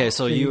 yeah. Oh, okay, Yeah.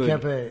 so you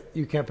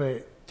would, kept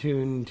it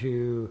tuned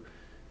to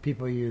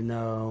people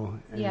And,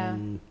 Yeah.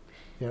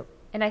 Yep.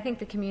 And I think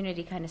the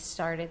community kind of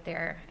started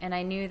there. And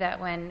I knew that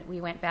when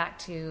we went back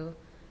to,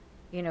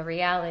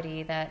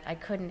 reality, that I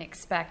couldn't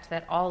expect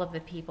that all of the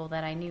people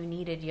that I knew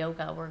needed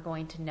yoga were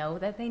going to know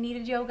that they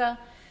needed yoga.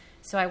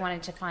 So I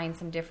wanted to find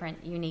some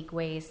different, unique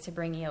ways to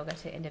bring yoga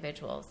to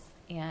individuals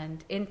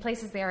and in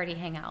places they already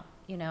hang out,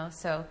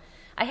 So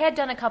I had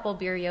done a couple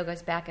beer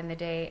yogas back in the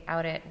day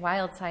out at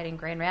Wildside in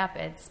Grand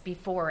Rapids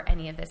before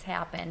any of this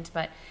happened,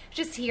 but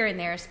just here and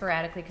there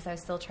sporadically because I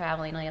was still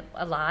traveling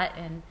a lot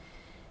and,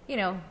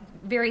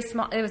 very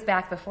small. It was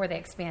back before they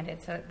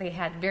expanded, so they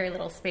had very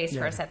little space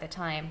for us at the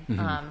time.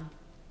 Mm-hmm.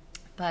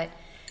 But,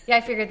 yeah,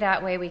 I figured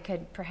that way we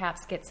could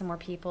perhaps get some more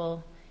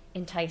people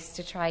enticed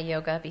to try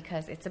yoga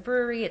because it's a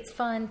brewery, it's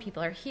fun,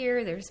 people are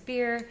here, there's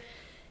beer,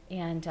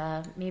 and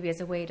maybe as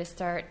a way to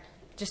start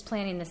just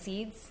planting the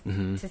seeds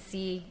to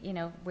see,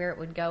 where it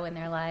would go in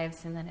their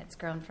lives, and then it's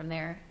grown from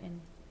there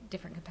in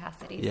different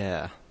capacities.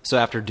 Yeah. So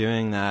after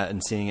doing that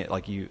and seeing it,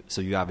 like you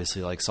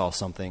obviously like saw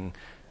something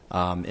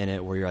in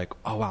it where you're like,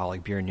 oh wow,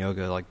 like beer and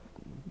yoga, like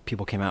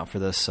people came out for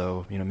this,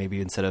 so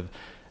maybe instead of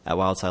at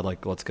Wildside,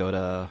 like let's go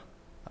to,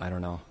 I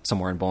don't know,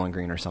 somewhere in Bowling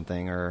Green or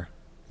something, or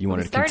you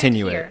wanted to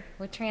continue here it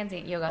with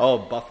Transient Yoga. Oh,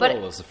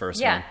 Buffalo was the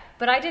first one. Yeah,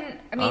 but I didn't.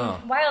 I mean,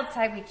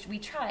 Wildside we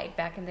tried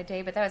back in the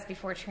day, but that was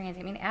before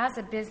Transient. I mean, as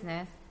a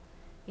business,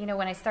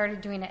 when I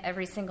started doing it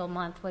every single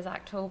month was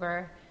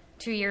October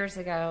 2 years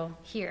ago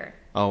here.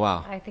 Oh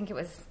wow. I think it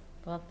was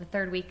the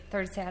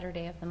third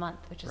Saturday of the month,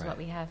 which is Right. what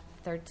we have,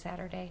 third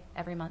Saturday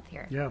every month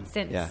here. Yeah.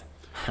 Since. Yeah.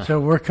 So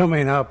we're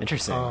coming up.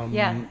 Interesting.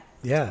 Yeah.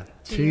 Yeah.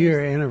 2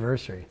 2-year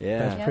anniversary. Yeah.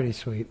 That's Yep. pretty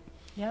sweet.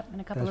 Yep, in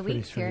a couple That's of pretty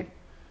weeks sweet. here.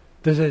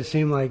 Does it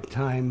seem like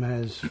time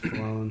has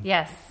flown?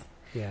 Yes.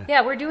 Yeah.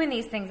 Yeah, we're doing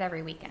these things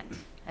every weekend,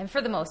 and for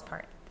the most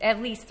part,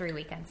 at least 3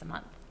 weekends a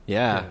month.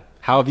 Yeah. Yeah.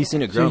 How have you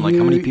seen it So grown? Like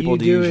how many people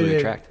do you it usually at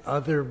attract?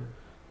 Other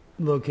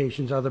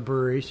locations, other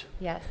breweries.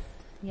 Yes.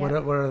 What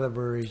Yep. are the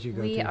breweries you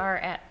go to? We are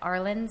at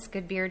Arlen's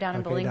Good Beer down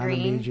in Okay, Bowling down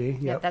in Green.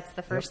 BG. Yep. That's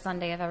the first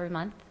Sunday of every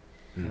month.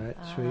 All right,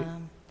 sweet.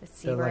 Let's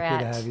see, They're we're lucky at.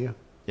 to have you.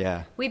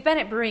 Yeah. We've been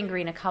at Brewing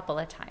Green a couple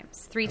of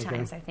times, 3 Okay.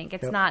 times I think.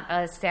 It's Yep. not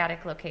a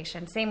static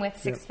location. Same with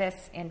Six Yep.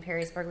 Fifths in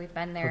Perrysburg. We've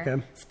been there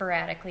Okay.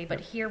 sporadically, but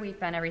here we've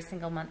been every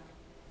single month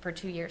for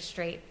 2 years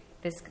straight.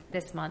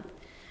 This month,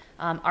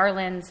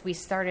 Arlen's we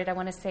started. I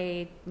want to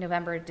say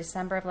November,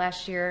 December of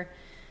last year.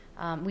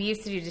 We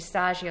used to do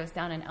Distagios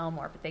down in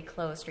Elmore, but they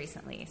closed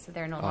recently, so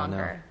they're no no.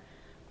 longer.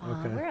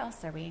 Okay. Where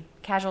else are we?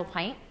 Casual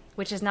Pint,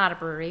 which is not a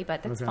brewery,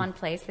 but that's a Okay. fun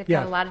place. They've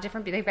Yeah. got a lot of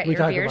different. They've got We your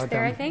talk beers about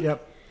there, them. I think.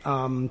 Yep.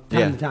 Time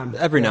Yeah. to time.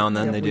 Every now Yep, and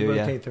then yep, they we do,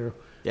 yeah. rotate through.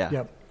 Yeah.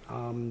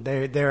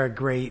 Yep. They're a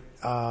great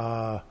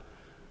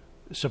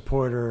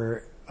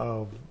supporter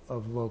of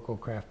local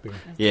craft beer.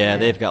 Yeah,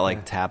 they've got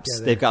Yeah. taps.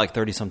 Yeah, they've got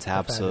 30-some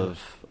taps fabulous.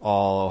 of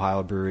all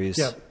Ohio breweries.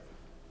 Yep.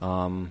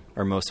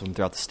 Or most of them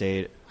throughout the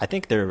state. I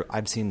think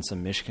I've seen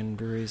some Michigan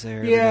breweries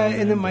there. Yeah,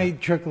 and it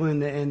might trickle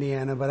into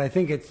Indiana, but I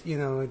think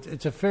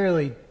it's a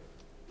fairly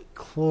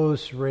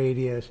close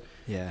radius.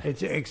 Yeah.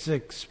 It's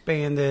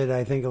expanded,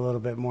 I think, a little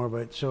bit more,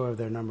 but so have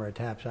their number of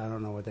taps. I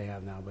don't know what they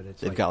have now, but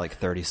They've got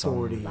 30-some.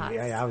 40. Lots.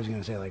 I was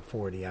going to say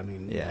 40. I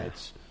mean, Yeah.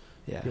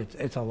 yeah,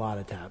 it's a lot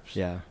of taps.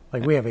 Yeah.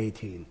 Like we have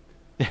 18.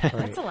 Right?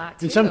 That's a lot,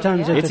 too. And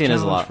sometimes Yeah. it's a 18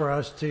 is a challenge lot. for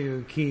us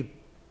to keep.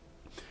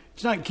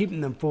 It's not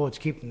keeping them full; it's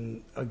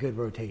keeping a good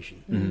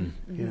rotation.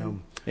 Mm-hmm. You know.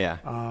 Yeah.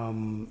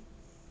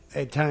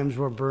 At times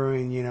we're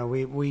brewing. You know,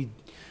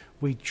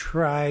 we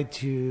try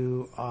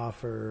to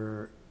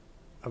offer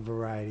a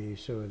variety,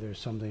 so there's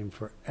something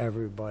for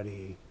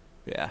everybody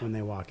Yeah. when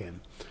they walk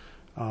in.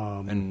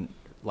 And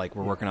we're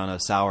working on a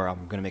sour.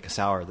 I'm going to make a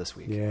sour this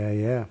week.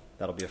 Yeah.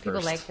 That'll be a People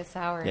first. like the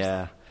sours.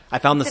 Yeah. I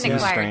found It's the an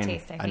seed acquired strain.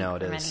 taste, I know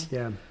think, it for is.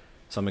 Yeah.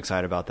 So I'm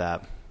excited about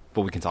that.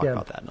 But we can talk Yeah.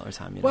 about that another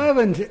time. Well,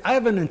 I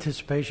have an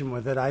anticipation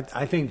with it. I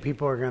think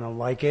people are going to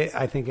like it.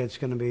 I think it's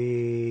going to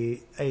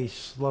be a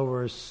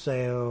slower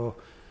sale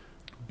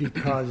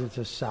because it's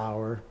a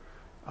sour.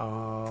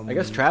 I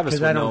guess Travis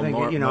 'cause would I don't know think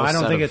more. I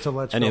don't most think out it's a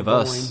let's any go of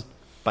us going.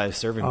 by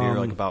serving beer,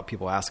 about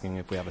people asking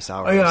if we have a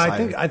sour. Oh, yeah, or a I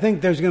cider.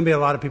 think there's going to be a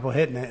lot of people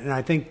hitting it, and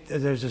I think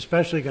there's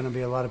especially going to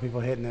be a lot of people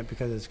hitting it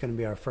because it's going to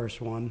be our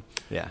first one.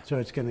 Yeah. So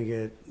it's going to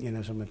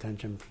get some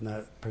attention from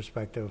that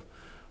perspective.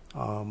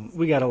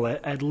 We got to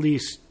let at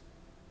least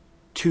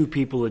 2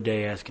 people a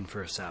day asking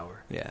for a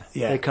sour. Yeah.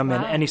 Yeah. They come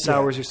in Wow. any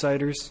sours or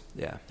ciders.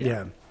 Yeah.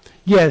 Yeah.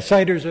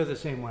 Ciders are the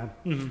same way.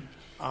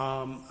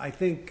 I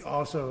think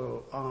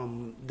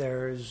also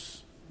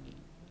there's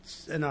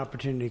an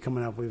opportunity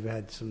coming up. We've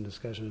had some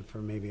discussions for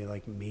maybe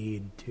like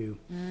mead too,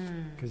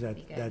 because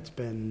be good. that's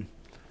been.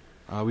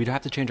 We'd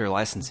have to change our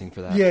licensing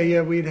for that.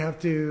 Yeah, we'd have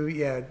to.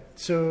 Yeah,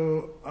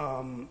 so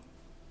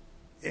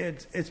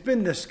it's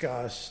been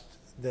discussed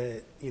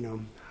that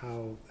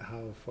how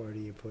far do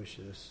you push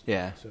this?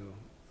 Yeah. So.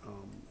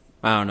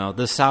 I don't know.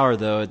 The sour,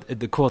 though,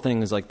 the cool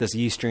thing is this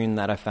yeast strain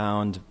that I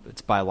found,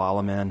 it's by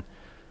Lalaman.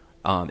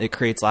 It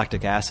creates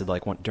lactic acid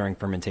during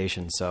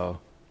fermentation. So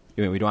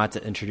we don't have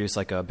to introduce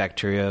a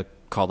bacteria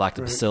called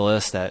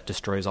lactobacillus that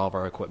destroys all of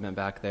our equipment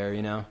back there,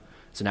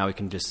 So now we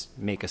can just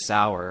make a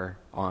sour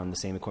on the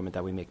same equipment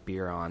that we make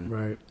beer on.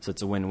 Right. So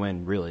it's a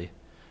win-win, really.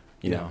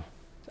 You Yeah. know,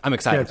 I'm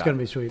excited. Yeah, it's going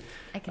to be sweet.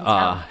 I can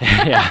tell.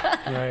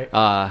 Yeah.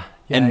 Right.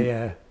 And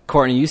yeah.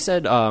 Courtney, you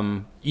said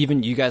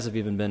even you guys have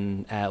even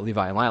been at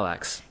Levi and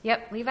Lilacs.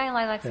 Yep, Levi and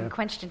Lilacs Yeah. and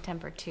Quenched and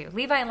Tempered too.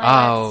 Levi and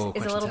Lilacs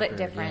is a Quenched little and bit Tempered,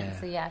 different. yeah.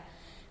 So yeah,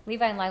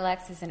 Levi and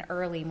Lilacs is an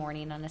early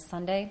morning on a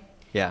Sunday.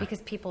 Yeah.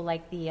 Because people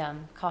like the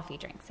coffee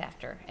drinks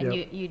after, and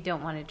Yep. you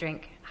don't want to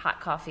drink hot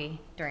coffee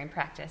during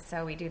practice.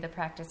 So we do the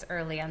practice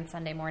early on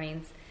Sunday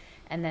mornings,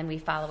 and then we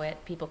follow it.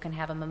 People can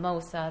have a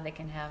mimosa. They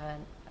can have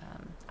an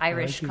Irish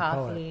I like you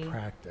call coffee. it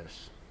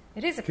practice.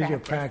 It is a 'Cause you're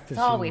practice. It's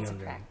practicing always yoga.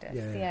 a practice.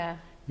 Yeah. Yeah.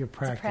 You're It's a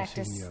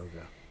practicing practice.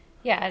 yoga.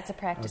 Yeah, it's a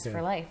practice Okay.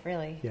 for life,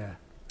 really. Yeah.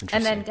 And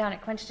then Interesting. down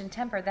at Quenched and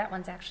Tempered, that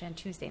one's actually on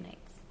Tuesday nights.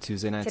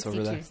 Tuesday nights Tipsy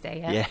over there. Tuesday,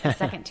 yeah. Yeah. The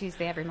second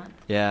Tuesday every month.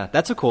 Yeah,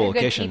 that's a cool They're good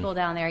location. people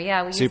down there.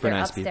 Yeah, we use Super their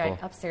nice people.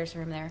 upstairs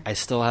room there. I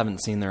still haven't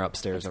seen their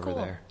upstairs It's over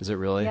cool. there. Is it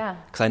really? Yeah.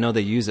 Because I know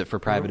they use it for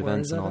private Where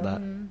events is and that all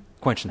at? that.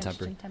 Quenched and Quenched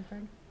Tempered. and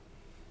Tempered.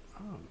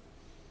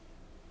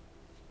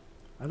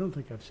 I don't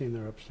think I've seen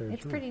their upstairs.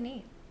 It's room. pretty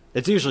neat.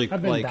 It's usually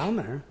I've been down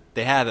there.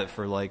 they have it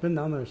for Been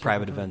down there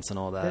private several events and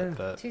all that. Yeah.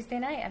 But Tuesday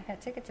night, I've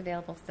got tickets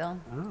available still.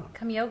 Oh.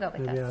 Come yoga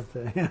with Maybe I us.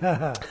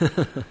 have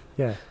to.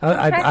 Yeah,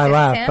 I practice,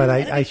 laugh, Tim. but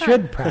It'll I be fun.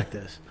 should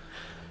practice.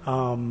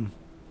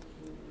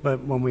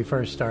 But when we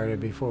first started,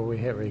 before we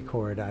hit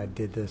record, I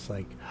did this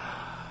like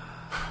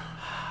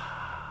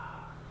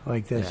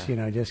this,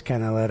 Yeah. just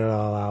kind of let it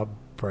all out,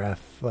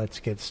 breath. Let's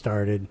get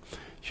started.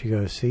 She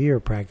goes, "See, you're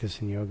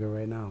practicing yoga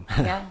right now."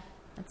 Yeah,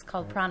 it's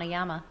called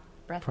pranayama.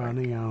 Breath work.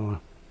 Pranayama.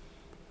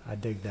 I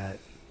dig that.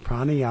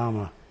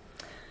 Pranayama.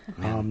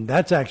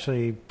 That's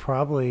actually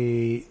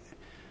probably,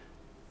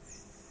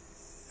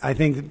 I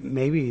think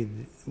maybe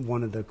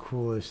one of the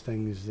coolest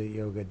things that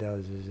yoga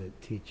does is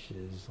it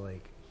teaches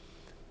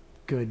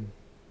good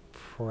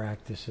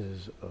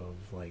practices of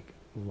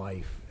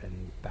life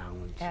and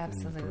balance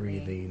Absolutely. and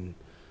breathing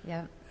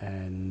Yep.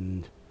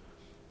 and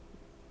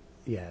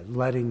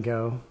letting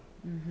go,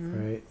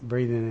 right?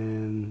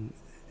 Breathing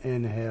in,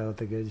 inhale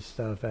the good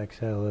stuff,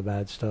 exhale the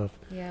bad stuff.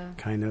 Yeah.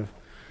 Kind of.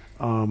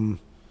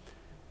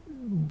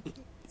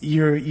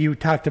 You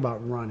talked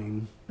about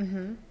running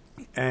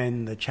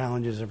and the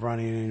challenges of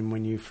running, and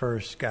when you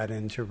first got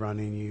into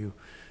running,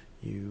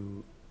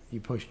 you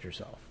pushed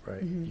yourself,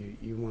 right?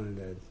 You wanted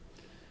to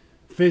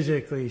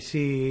physically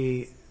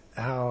see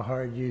how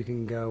hard you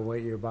can go,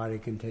 what your body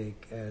can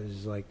take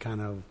as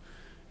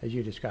as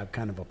you described,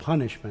 kind of a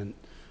punishment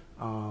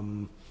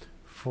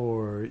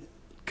for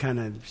kind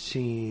of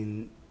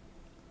seeing,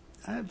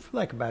 for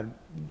lack of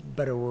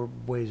better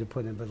ways of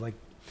putting it, but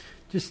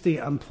just the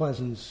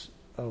unpleasantness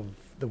of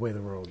the way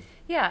the world.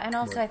 Yeah, and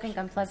also I works. think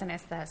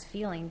unpleasantness that I was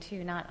feeling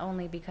too, not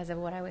only because of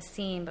what I was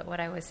seeing, but what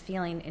I was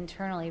feeling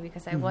internally,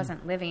 because I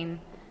wasn't living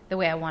the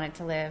way I wanted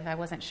to live. I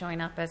wasn't showing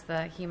up as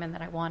the human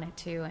that I wanted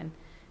to, and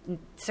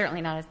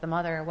certainly not as the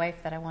mother or wife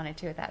that I wanted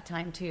to at that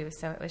time too.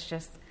 So it was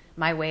just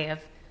my way of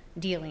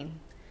dealing.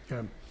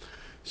 Okay.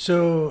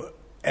 So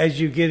as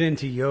you get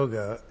into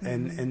yoga,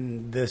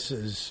 and this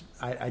is,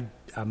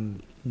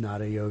 I'm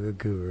not a yoga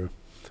guru.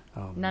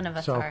 None of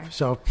us are.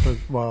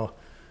 Well,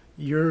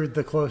 you're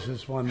the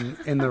closest one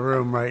in the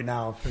room right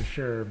now for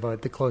sure,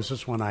 but the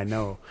closest one I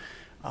know.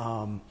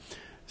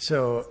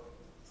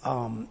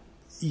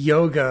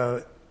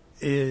 Yoga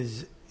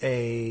is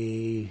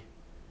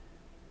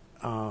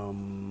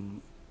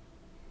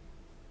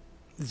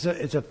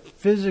it's a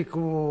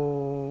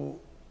physical,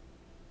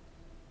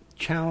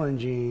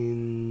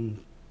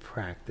 challenging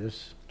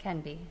practice.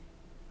 Can be.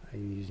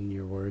 I'm using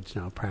your words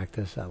now.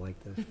 Practice. I like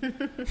this.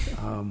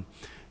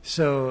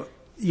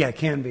 It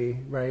can be,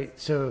 right?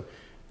 So,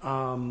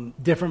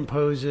 different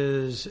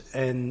poses,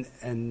 and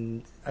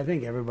I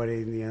think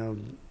everybody,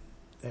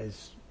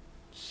 has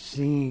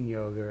seen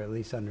yoga, or at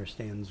least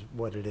understands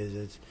what it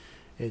is.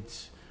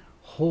 It's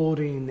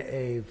holding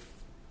a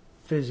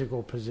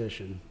physical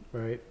position,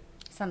 right?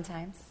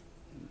 Sometimes.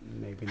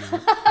 Maybe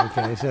not.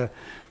 Okay, so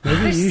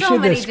maybe There's you so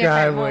should many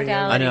describe different what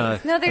modalities. I know.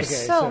 No, there's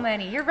Okay, so so,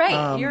 many. You're right.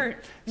 None of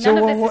this is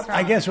wrong.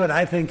 I guess what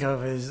I think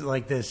of is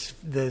like this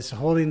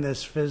holding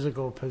this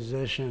physical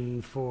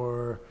position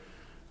for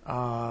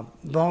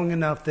long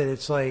enough that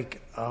it's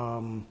like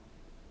a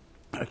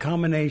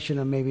combination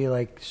of maybe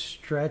like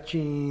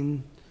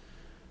stretching,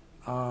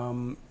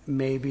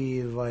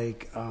 maybe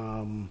like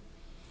I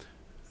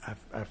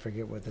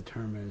forget what the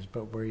term is,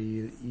 but where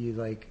you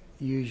like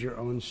use your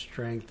own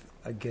strength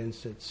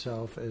against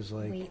itself as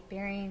like weight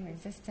bearing,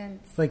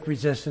 resistance. like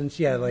resistance,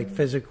 like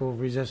physical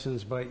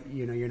resistance, but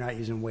you're not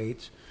using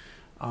weights,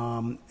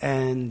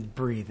 and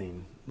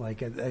breathing.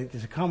 Like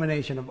it's a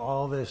combination of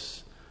all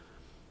this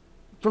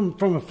from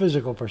a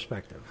physical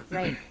perspective.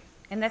 Right.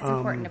 And that's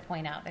important to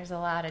point out.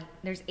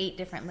 There's 8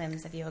 different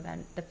limbs of yoga,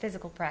 and the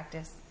physical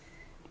practice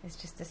is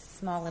just a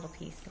small little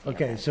piece of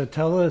yoga. Okay, so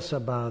tell us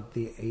about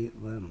the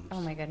 8 limbs. Oh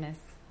my goodness.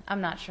 I'm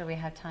not sure we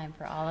have time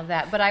for all of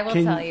that, but I will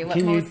Can tell you what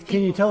can most you people...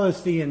 can you tell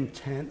us the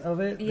intent of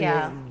it?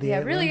 Yeah, The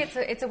 8 really limbs?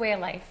 it's a way of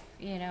life.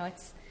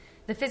 It's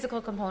the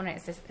physical component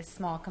is just a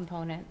small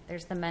component.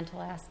 There's the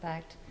mental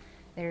aspect,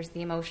 there's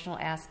the emotional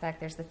aspect,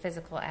 there's the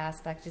physical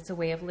aspect. It's a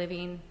way of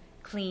living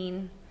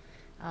clean.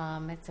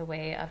 It's a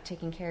way of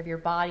taking care of your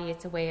body.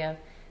 It's a way of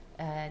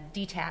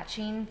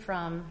detaching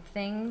from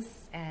things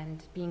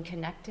and being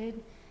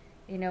connected,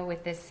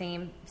 with this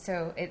same,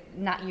 so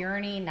not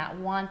yearning, not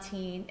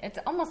wanting. It's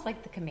almost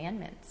like the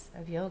commandments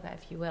of yoga,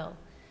 if you will,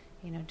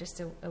 just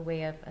a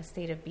way of a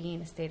state of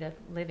being, a state of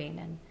living.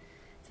 And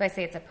that's why I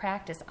say it's a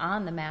practice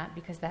on the mat,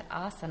 because that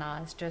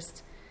asana is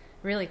just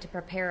really to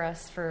prepare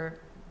us for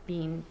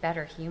being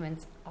better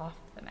humans off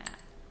the mat.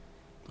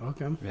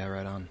 Okay. Yeah,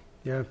 right on.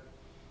 Yeah.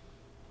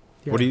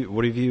 What do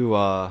you view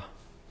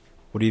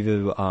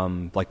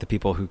like the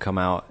people who come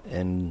out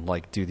and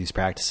like do these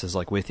practices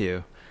like with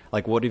you?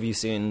 Like, what have you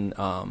seen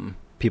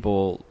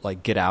people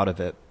like get out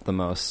of it the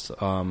most?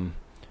 Or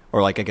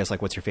like, I guess,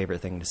 like, what's your favorite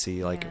thing to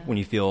see? Like when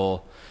you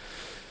feel,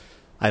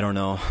 I don't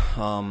know,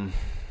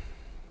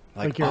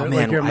 like you're, oh man,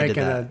 like you're I making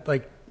did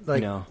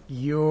that.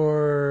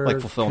 your like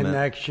fulfillment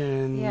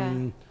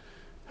connection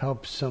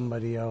helps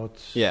somebody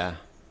else. Yeah.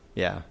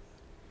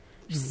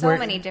 So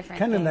many different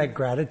kind things. of that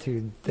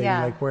gratitude thing,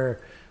 Yeah. like where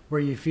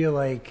you feel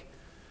like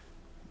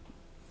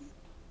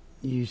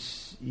you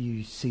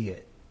see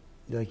it,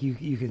 like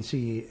you can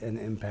see an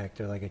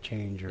impact or like a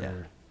change or. Yeah.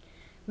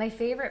 My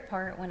favorite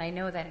part, when I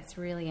know that it's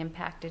really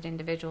impacted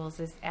individuals,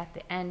 is at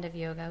the end of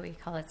yoga. We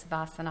call it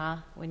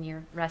savasana, when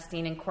you're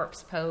resting in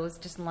corpse pose,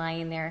 just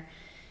lying there.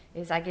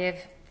 Is I give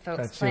folks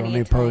That's the plenty only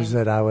of time. pose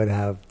that I would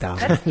have down.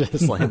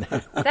 Just laying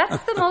there.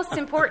 That's the most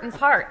important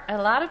part.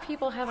 A lot of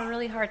people have a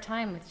really hard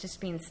time with just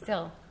being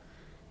still,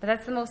 but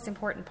that's the most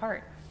important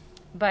part.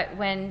 But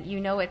when you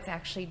know it's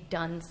actually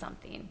done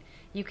something,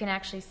 you can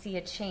actually see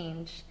a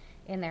change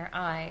in their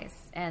eyes,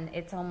 and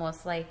it's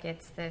almost like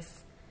it's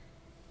this,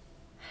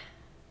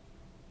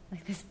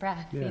 like this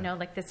breath,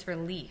 like this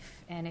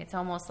relief, and it's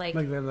almost like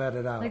Like they let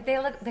it out. Like they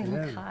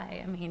look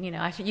high. I mean,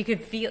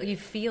 you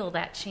feel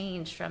that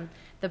change from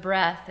the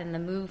breath and the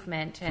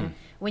movement, and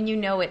when you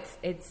know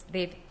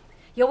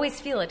you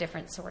always feel a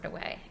different sort of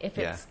way if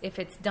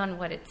it's done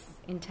what it's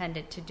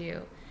intended to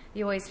do.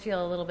 You always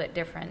feel a little bit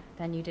different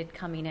than you did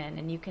coming in,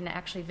 and you can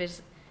actually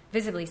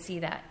visibly see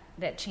that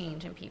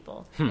change in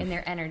people, in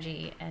their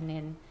energy and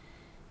in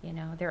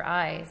their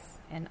eyes,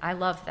 and I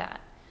love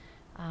that.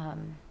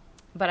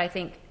 But I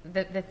think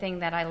the thing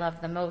that I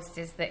love the most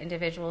is the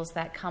individuals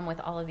that come with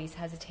all of these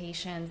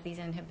hesitations, these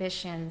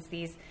inhibitions,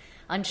 these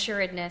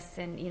unsuredness,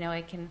 and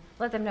I can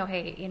let them know,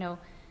 hey,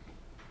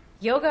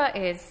 yoga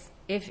is,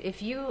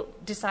 if you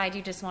decide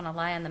you just want to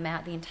lie on the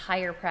mat the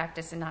entire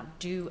practice and not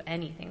do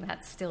anything,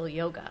 that's still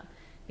yoga,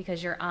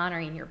 because you're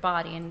honoring your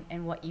body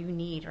and what you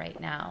need right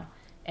now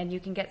And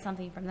you can get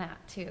something from that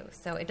too.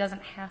 So it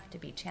doesn't have to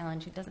be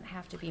challenge. It doesn't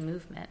have to be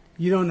movement.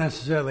 You don't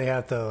necessarily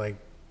have to like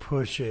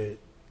push it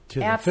to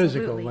the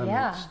physical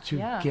limits to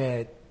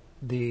get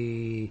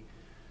the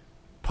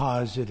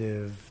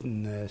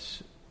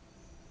positiveness,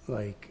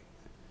 like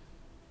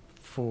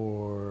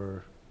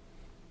for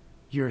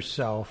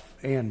yourself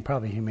and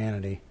probably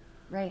humanity.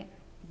 Right.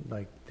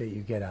 Like that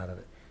you get out of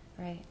it.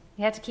 Right.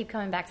 You have to keep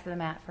coming back to the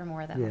mat for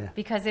more, though. Yeah.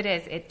 Because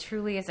it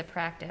truly is a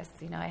practice.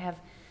 You know, I have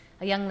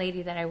a young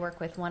lady that I work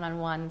with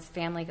one-on-ones.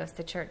 Family goes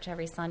to church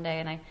every Sunday,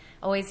 and I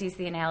always use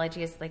the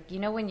analogy as like, you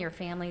know, when your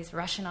family's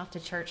rushing off to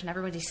church and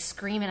everybody's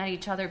screaming at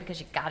each other because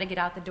you got to get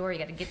out the door, you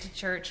got to get to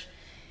church,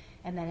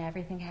 and then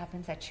everything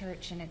happens at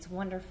church and it's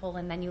wonderful,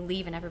 and then you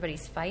leave and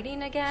everybody's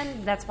fighting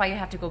again. That's why you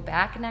have to go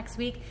back next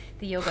week.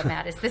 The yoga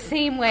mat is the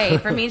same way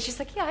for me. And she's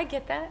like, yeah, I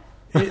get that.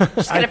 She's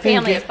got a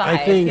family of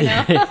 5, you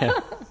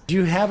know?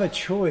 You have a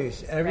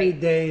choice every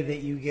day that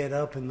you get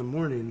up in the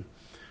morning.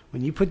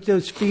 When you put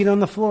those feet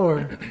on the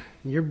floor,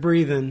 you're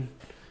breathing,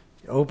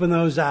 open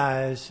those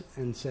eyes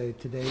and say,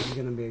 today's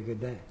going to be a good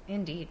day.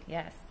 Indeed,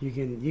 yes. You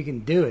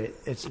can do it.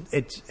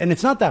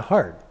 It's not that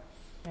hard.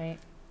 Right.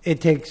 It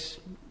takes,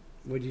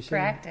 what'd you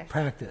say?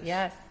 Practice.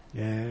 Yes.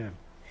 Yeah.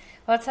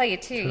 Well, I'll tell you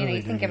too, Totally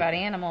you think about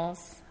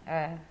animals,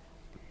 let's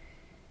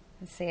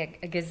say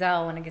a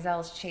gazelle, when a gazelle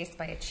is chased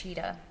by a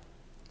cheetah,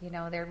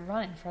 they're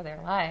running for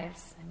their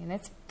lives. I mean,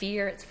 it's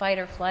fear, it's fight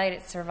or flight,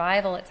 it's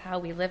survival, it's how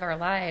we live our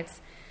lives.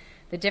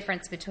 The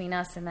difference between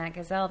us and that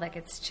gazelle that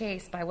gets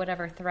chased by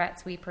whatever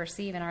threats we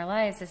perceive in our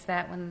lives is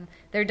that when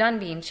they're done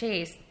being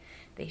chased,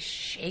 they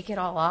shake it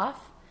all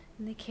off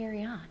and they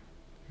carry on.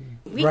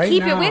 We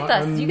keep it with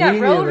us. You got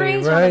road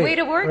rage on the way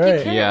to work.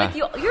 You carry it with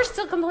you. You're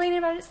still complaining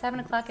about it at 7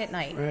 o'clock at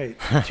night. Right.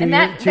 And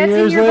that's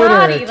in your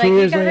body. Like,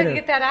 you got to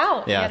get that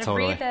out. Yeah, you got to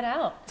breathe that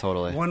out.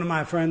 Totally. One of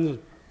my friends,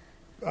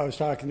 I was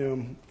talking to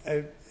him.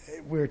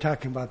 We were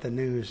talking about the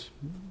news.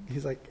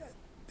 He's like,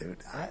 dude,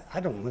 I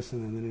don't listen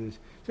to the news.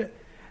 So,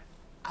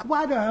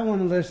 why do I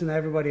want to listen to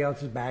everybody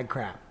else's bad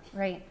crap?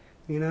 Right.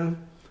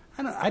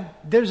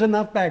 There's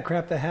enough bad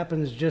crap that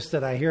happens just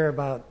that I hear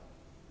about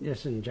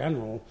just in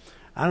general.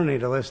 I don't need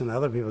to listen to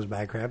other people's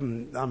bad crap.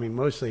 And, I mean,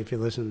 mostly if you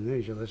listen to the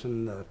news, you're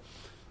listening to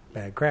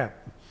bad crap.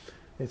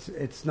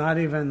 It's not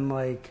even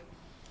like,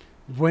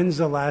 when's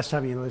the last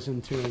time you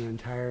listened to an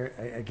entire,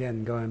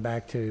 again, going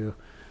back to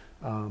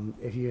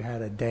if you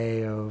had a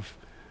day of,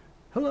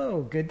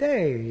 hello, good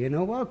day,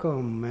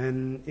 welcome,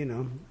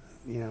 and,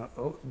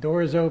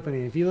 doors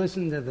opening. If you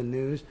listen to the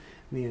news,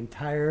 the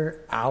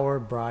entire hour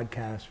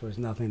broadcast was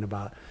nothing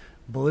about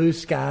blue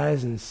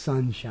skies and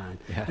sunshine.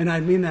 Yeah. And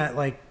I mean that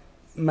like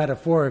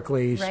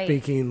metaphorically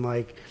speaking,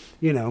 like,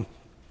 it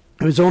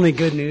was only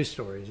good news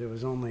stories. It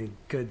was only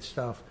good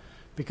stuff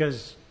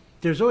because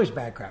there's always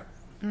bad crap.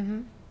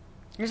 Mm-hmm.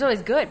 There's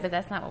always good, but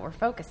that's not what we're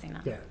focusing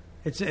on. Yeah.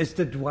 It's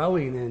the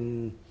dwelling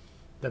in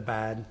the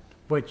bad,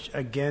 which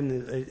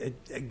again,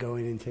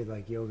 going into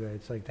like yoga,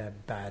 it's like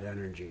that bad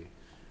energy.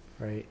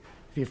 Right.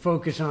 If you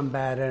focus on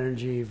bad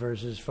energy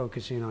versus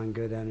focusing on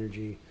good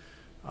energy,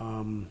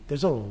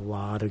 there's a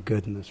lot of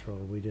good in this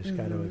world. We just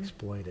got to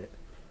exploit it.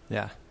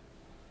 Yeah.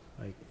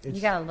 Like you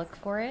got to look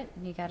for it,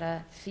 and you got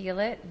to feel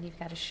it, and you've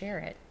got to share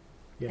it.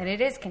 Yeah. And it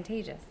is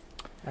contagious.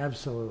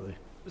 Absolutely.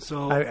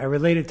 So I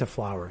relate it to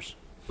flowers.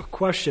 A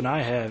question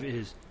I have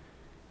is,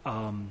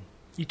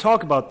 you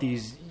talk about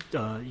these,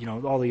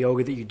 all the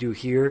yoga that you do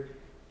here,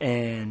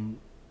 and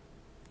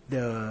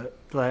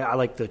I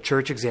like the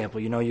church example.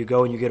 You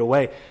go and you get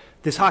away.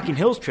 This Hocking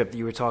Hills trip that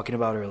you were talking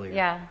about earlier.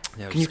 Yeah.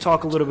 Can you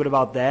talk a little bit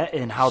about that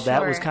and how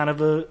that was kind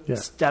of a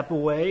step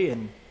away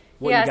and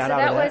what you got out of that?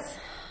 Yeah, so that was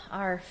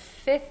our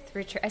 5th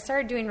retreat. I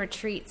started doing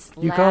retreats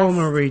You call them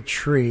a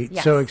retreat.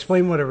 Yes. So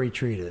explain what a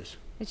retreat is.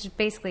 It's just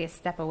basically a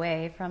step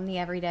away from the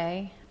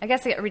everyday. I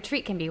guess a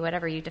retreat can be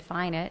whatever you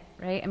define it,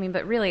 right? I mean,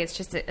 but really it's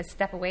just a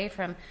step away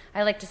from,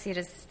 I like to see it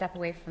as a step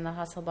away from the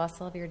hustle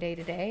bustle of your day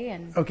to day.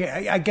 And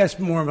okay, I guess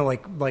more of a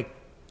like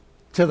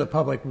to the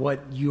public what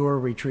your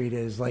retreat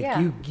is. Like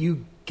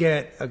you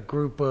get a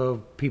group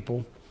of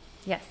people.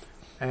 Yes.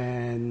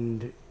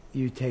 And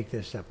you take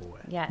this step away.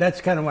 Yeah. That's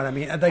kind of what I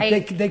mean.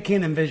 Like they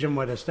can't envision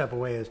what a step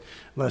away is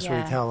unless we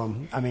tell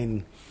them. I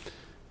mean,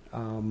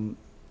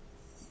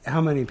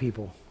 how many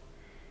people?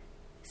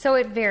 So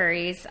it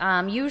varies.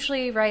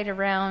 Usually right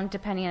around,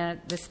 depending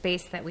on the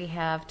space that we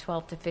have,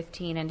 12 to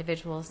 15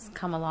 individuals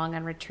come along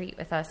on retreat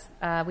with us.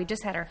 We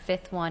just had our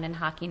 5th one in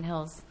Hocking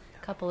Hills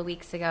a couple of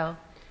weeks ago.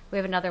 We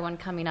have another one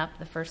coming up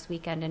the first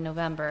weekend in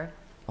November.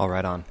 Oh,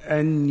 right on.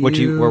 And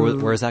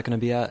where is that going to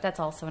be at? That's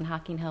also in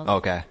Hocking Hills.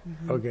 Okay.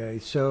 Mm-hmm. Okay.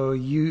 So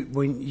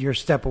when you're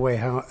step away,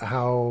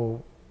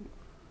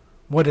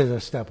 what is a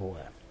step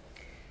away?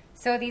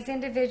 So these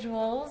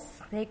individuals,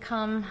 they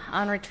come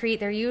on retreat.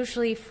 They're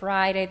usually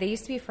Friday. They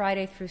used to be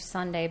Friday through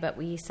Sunday, but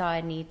we saw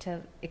a need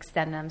to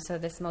extend them. So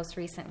this most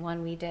recent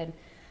one we did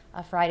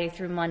Friday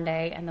through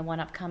Monday, and the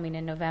one upcoming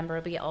in November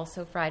will be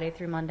also Friday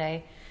through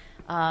Monday.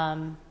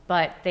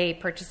 But they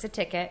purchase a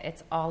ticket.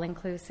 It's all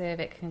inclusive.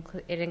 It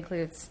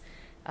includes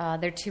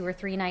Their 2 or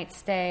 3 night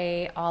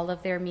stay, all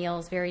of their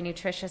meals, very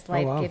nutritious,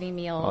 life-giving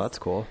meals. Oh, that's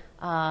cool.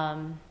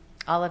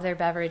 All of their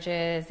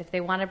beverages. If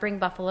they want to bring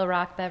Buffalo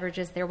Rock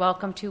beverages, they're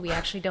welcome to. We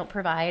actually don't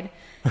provide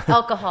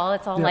alcohol.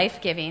 It's all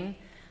life-giving.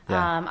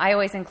 Yeah. I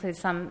always include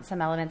some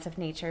elements of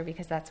nature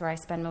because that's where I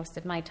spend most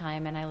of my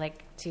time, and I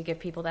like to give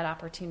people that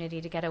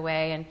opportunity to get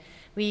away. And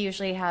we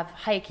usually have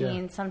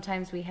hiking.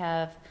 Sometimes we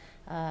have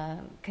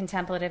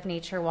contemplative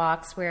nature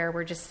walks where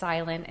we're just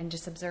silent and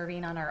just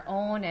observing on our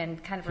own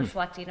and kind of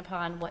reflecting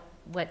upon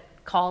what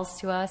calls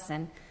to us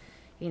and,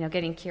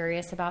 getting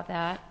curious about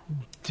that.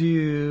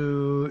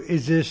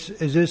 Is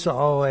this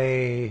all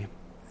like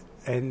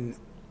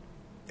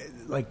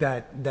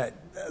that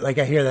like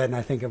I hear that and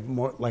I think of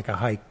more like a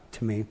hike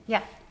to me.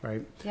 Yeah.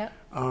 Right? Yep.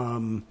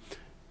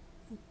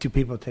 Do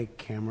people take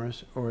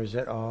cameras, or is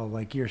it all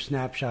like your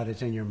snapshot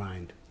is in your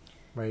mind,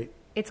 right?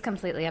 It's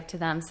completely up to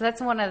them. So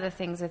that's one of the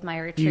things with my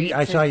retreats.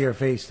 I saw your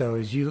face though.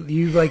 Is you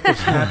like the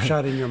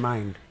snapshot in your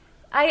mind?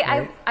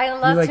 I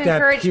love like to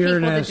encourage people to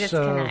pureness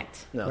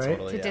disconnect. No, right?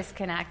 totally, To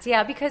disconnect.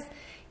 Yeah, because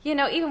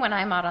even when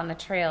I'm out on the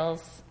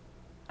trails,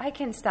 I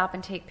can stop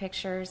and take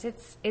pictures.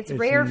 It's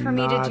rare for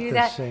me to not do the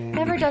that. same.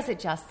 Never does it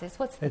justice.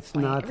 What's the It's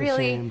point? not the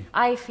really, same.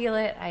 I feel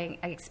it. I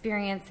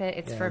experience it.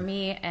 It's Yeah. for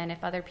me. And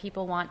if other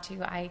people want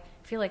to, I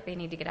feel like they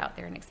need to get out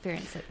there and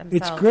experience it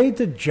themselves. It's great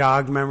to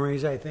jog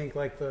memories. I think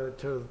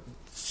to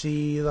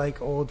see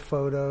like old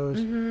photos,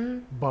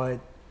 but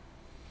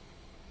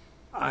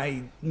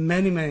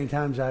many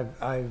times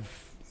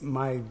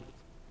my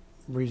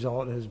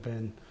result has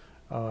been,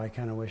 I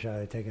kind of wish I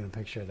had taken a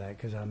picture of that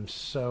because I'm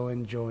so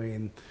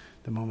enjoying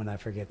the moment I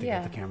forget to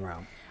get the camera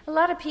out. A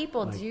lot of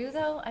people do,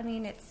 though. I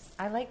mean,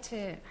 I like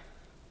to.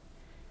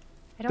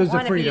 I don't There's a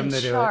want to be freedom in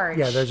to do it. charge.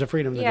 Yeah, there's a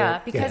freedom to do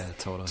it. Because Yeah,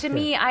 totally. to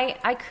me,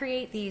 I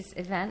create these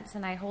events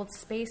and I hold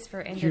space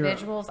for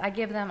individuals. I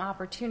give them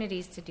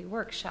opportunities to do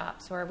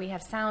workshops, or we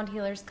have sound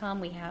healers come,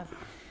 we have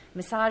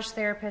massage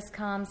therapists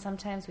come,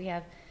 sometimes we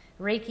have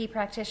Reiki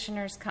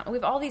practitioners come. We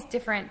have all these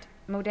different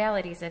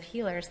modalities of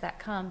healers that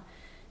come,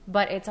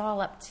 but it's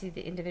all up to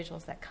the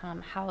individuals that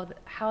come,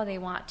 how they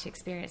want to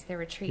experience their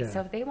retreat. Yeah.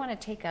 So if they want to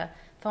take a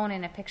phone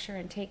and a picture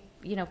and take,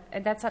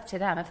 that's up to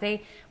them. If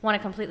they want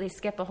to completely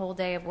skip a whole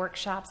day of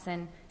workshops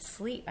and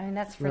sleep, I mean,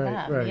 that's for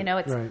them.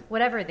 It's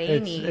whatever they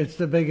need. It's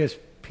the biggest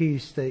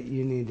piece that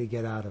you need to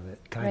get out of it,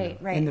 kind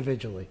of,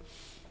 individually.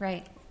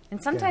 Right.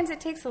 And sometimes it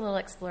takes a little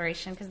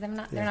exploration because they're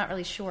not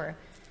really sure.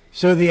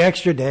 So the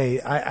extra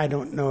day, I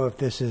don't know if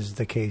this is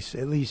the case.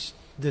 At least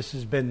this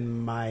has been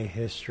my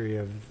history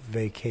of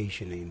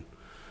vacationing.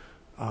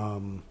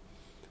 I'm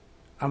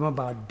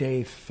about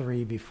day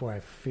 3 before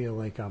I feel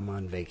like I'm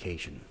on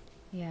vacation.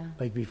 Yeah.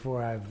 Like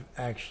before I've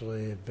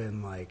actually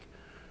been like,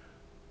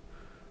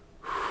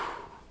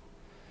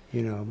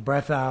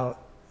 breath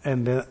out,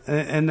 and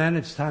then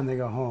it's time to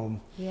go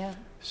home. Yeah.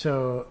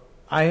 So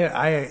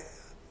I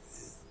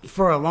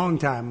for a long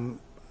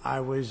time, I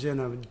was in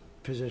a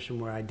position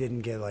where I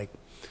didn't get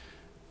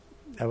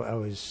I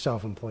was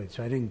self-employed,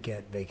 so I didn't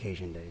get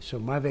vacation days. So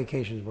my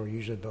vacations were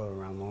usually built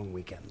around long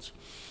weekends.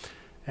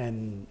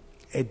 And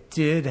it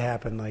did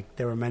happen,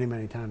 there were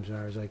many times where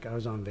I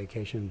was on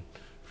vacation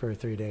for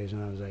 3 days,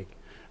 and I was like,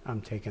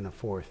 I'm taking a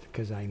 4th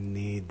because I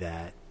need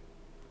that.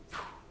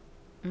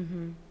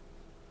 Mm-hmm.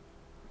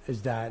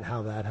 Is that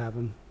how that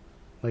happened?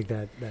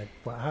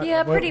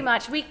 Pretty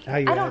much.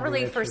 I don't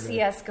really extra foresee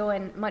day? us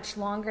going much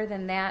longer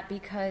than that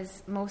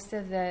because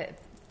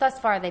thus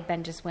far they've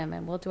been just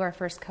women. We'll do our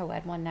first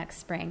co-ed one next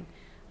spring.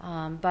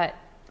 But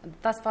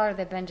thus far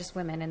they've been just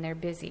women, and they're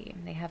busy.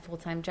 They have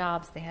full-time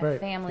jobs. They have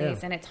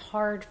families, and it's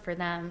hard for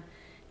them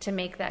to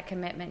make that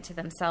commitment to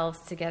themselves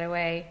to get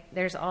away.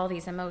 There's all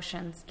these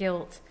emotions,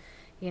 guilt.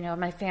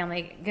 My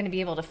family going to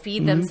be able to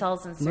feed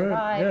themselves and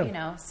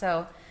survive,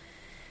 So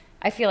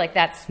I feel like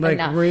that's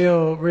enough.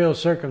 real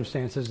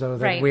circumstances, though,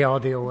 that we all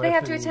deal with. They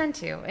have to attend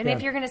to. And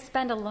if you're going to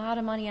spend a lot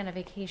of money on a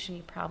vacation,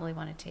 you probably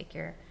want to take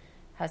your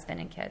husband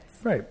and kids.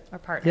 Right. Or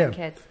partner and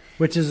kids.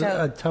 Which is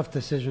a tough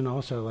decision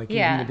also,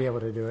 even to be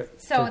able to do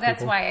it. So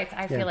that's why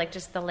I feel like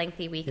just the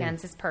lengthy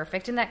weekends is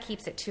perfect. And that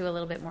keeps it, too, a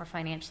little bit more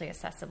financially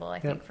accessible, I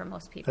think, for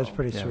most people. That's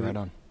pretty sweet. Right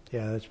on.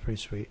 Yeah, that's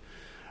pretty sweet.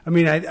 I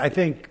mean, I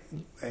think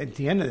at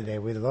the end of the day,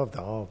 we'd love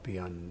to all be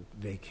on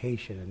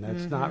vacation. And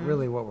that's not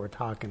really what we're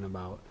talking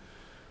about.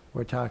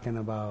 We're talking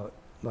about,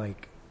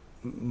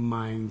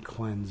 mind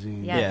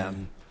cleansing. Yes.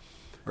 And,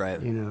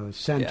 Right.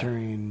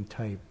 centering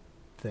type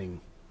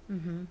thing.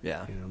 Mm-hmm.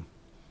 Yeah.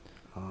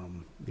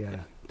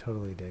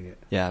 Totally dig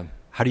it. Yeah.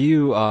 How do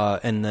you,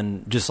 and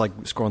then just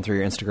scrolling through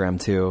your Instagram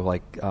too,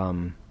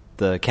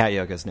 the cat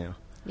yoga's new.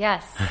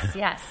 Yes.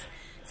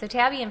 So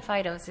Tabby and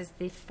Fido's is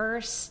the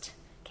first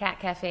cat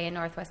cafe in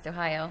Northwest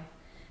Ohio.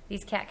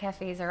 These cat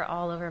cafes are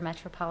all over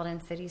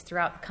metropolitan cities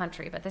throughout the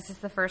country, but this is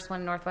the first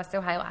one in Northwest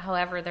Ohio.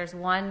 However, there's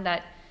one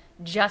that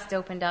just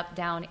opened up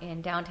down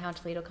in downtown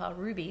Toledo called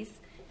Ruby's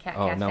Cat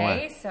Cafe. No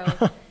way.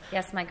 So,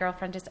 yes, my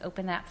girlfriend just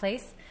opened that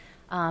place.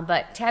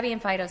 But Tabby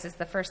and Fido's is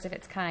the first of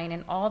its kind,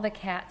 and all the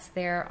cats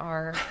there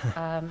are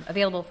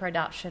available for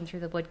adoption through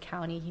the Wood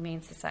County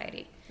Humane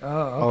Society.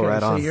 Oh, okay.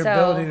 right so on. you're So-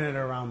 building it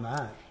around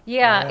that.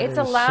 Yeah, That it's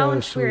a is so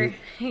lounge where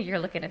sweet. you're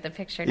looking at the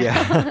picture now.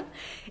 Yeah.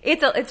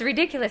 It's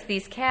ridiculous,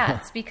 these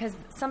cats, because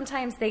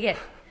sometimes they get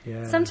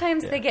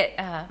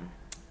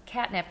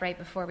catnip right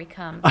before we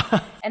come,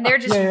 and they're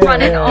just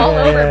running all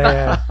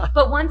over.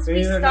 But once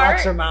we Either start,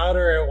 knocks them out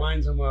or it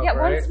winds them up. yeah,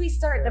 right? once we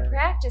start the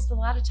practice, a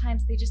lot of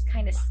times they just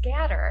kind of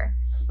scatter,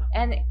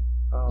 and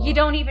you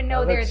don't even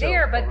know they're that's so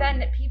there. But fun.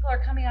 then people are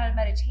coming out of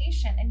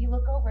meditation, and you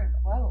look over, and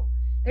whoa.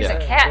 There's Yeah.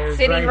 a cat There's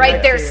sitting right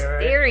right there next to you,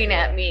 right? staring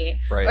at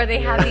me. Right. Or they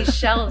have these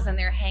shelves and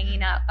they're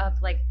hanging up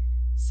like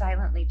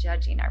silently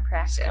judging our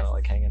practice. Kind of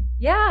like hanging.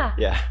 Yeah.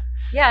 Yeah.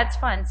 Yeah, it's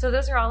fun. So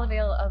those are all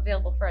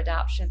available for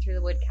adoption through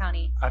the Wood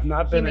County. I've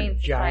not been Humane a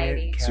Society.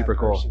 giant cat Super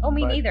cool. person, Oh,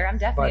 me but- neither. I'm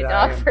definitely a but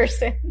dog I am-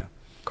 person.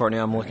 Courtney,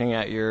 I'm looking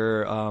at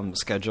your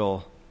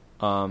schedule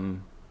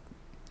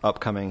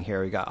upcoming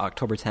here. We got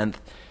October 10th,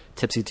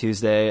 Tipsy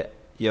Tuesday,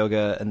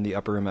 yoga in the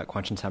upper room at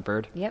Quench and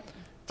Tempered. Yep.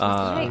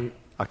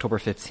 October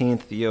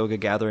 15th, yoga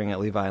gathering at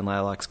Levi and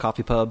Lilac's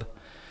Coffee Pub.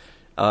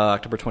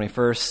 October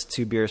 21st,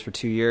 2 beers for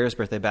 2 years,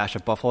 birthday bash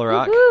at Buffalo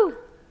Rock. Woo!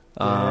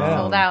 Yeah.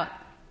 Sold out.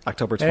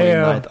 October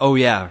Heyo. 29th. Oh,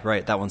 yeah,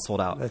 right. That one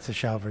sold out. That's a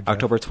shout for Jeff.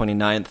 October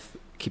 29th,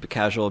 Keep It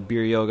Casual,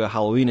 Beer Yoga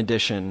Halloween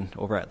edition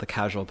over at the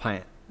Casual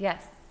Pint.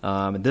 Yes.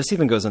 And this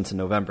even goes into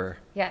November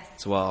Yes.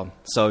 as well.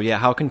 So, yeah,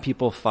 how can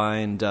people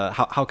find,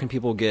 how can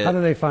people get... How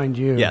do they find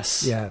you?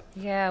 Yes. Yeah.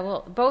 Yeah,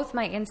 well, both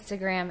my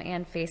Instagram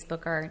and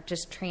Facebook are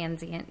just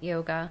Transient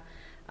Yoga.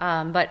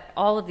 But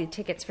all of the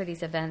tickets for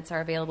these events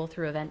are available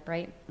through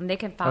Eventbrite. And they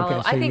can follow.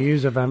 Okay, so I think you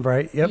use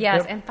Eventbrite. Yep.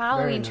 yes, yep. and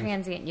following Very nice.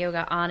 Transient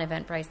Yoga on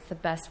Eventbrite is the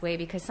best way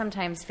because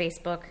sometimes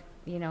Facebook,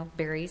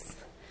 buries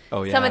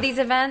Oh, yeah. some of these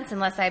events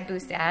unless I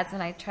boost ads,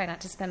 and I try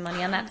not to spend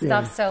money on that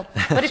stuff. So,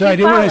 but if So you I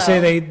do want follow- to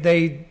say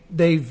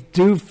they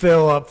do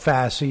fill up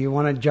fast, so you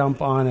want to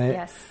jump on it.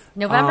 yes,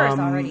 November is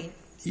already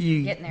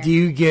getting there. Do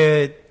you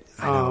get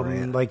know,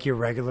 right? like your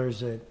regulars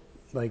that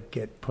like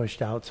get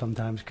pushed out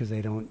sometimes because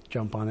they don't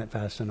jump on it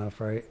fast enough,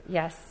 right?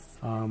 Yes.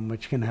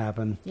 Which can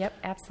happen. Yep.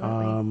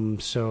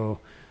 Absolutely. So,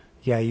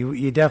 yeah,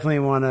 you definitely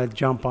want to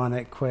jump on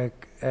it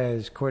quick.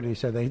 As Courtney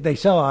said, they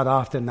sell out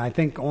often. I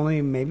think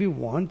only maybe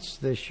once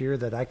this year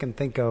that I can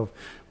think of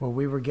where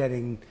we were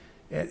getting,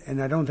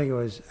 and I don't think it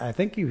was, I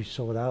think you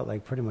sold out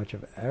like pretty much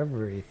of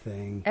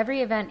everything. Every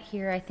event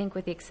here, I think,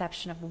 with the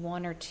exception of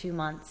 1 or 2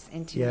 months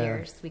in 2 Yeah.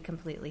 years, we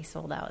completely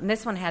sold out. And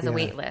this one has a Yeah.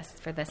 wait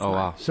list for this Oh,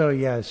 wow. month. So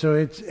yeah, so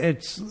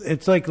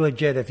it's like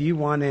legit. If you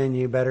want in,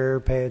 you better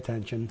pay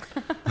attention.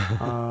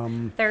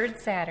 Third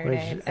Saturday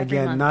Which of every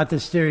again, month. not to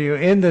steer you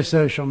into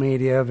social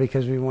media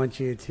because we want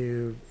you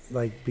to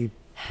like be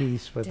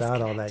peace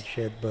without all that Disconnect.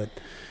 shit. But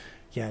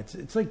yeah,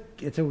 it's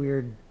like it's a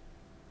weird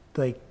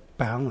like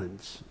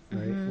balance,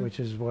 right? Mm-hmm. Which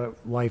is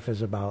what life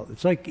is about.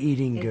 It's like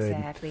eating good,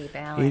 Exactly,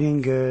 balance.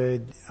 eating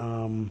good,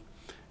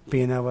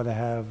 being able to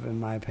have, in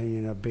my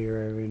opinion, a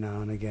beer every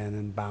now and again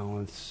and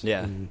balance.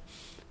 Yeah. and,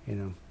 you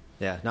know.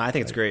 Yeah, no, I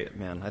think it's great,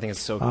 man. I think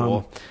it's so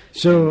cool.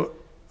 So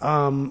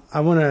I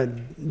want to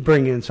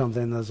bring in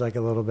something that's like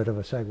a little bit of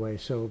a segue.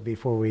 So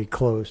before we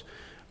close,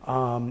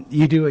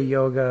 you do a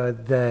yoga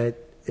that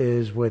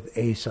is with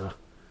Asa.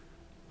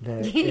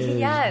 That is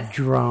Yes.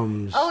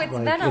 drums. Oh, it's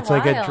like, been a it's while.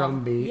 like a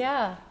drum beat.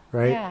 Yeah.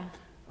 right? Yeah.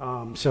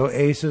 So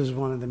Asa is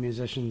one of the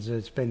musicians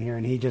that's been here,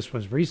 and he just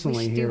was recently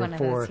We should do here one of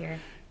for those here.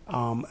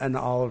 an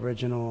all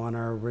original on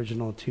our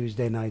original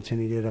Tuesday nights,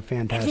 and he did a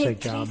fantastic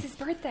job. Today's his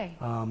birthday.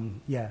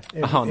 Yeah.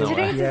 Oh, no way.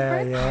 Today's his Yeah,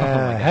 birthday.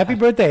 yeah. Happy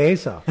birthday,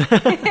 Asa.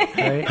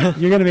 Right?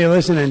 You're going to be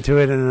listening to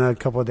it in a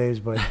couple of days,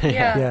 but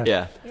Yeah.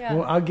 Yeah. Yeah.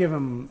 Well, I'll give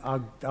him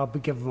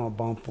a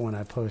bump when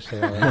I post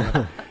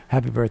it.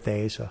 Happy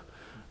birthday, Asa.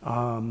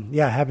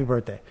 Happy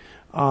birthday.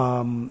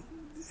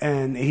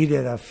 And he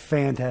did a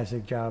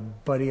fantastic job,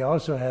 but he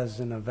also has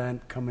an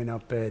event coming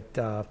up at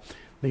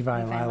Levi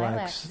and and Lilacs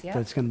Lilacs, yeah.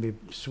 that's going to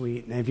be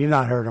sweet. And if you've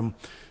not heard him,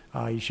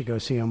 you should go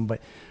see him. But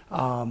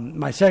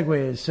my segue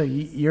is, so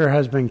your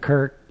husband,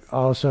 Kurt,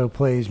 also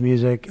plays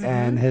music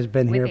and has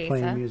been With here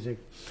playing Asa. music.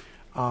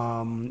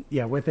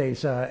 With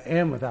Asa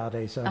and without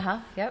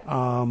Asa. Yep.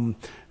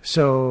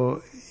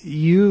 So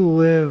you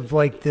live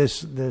like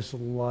this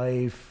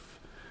life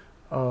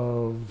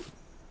of,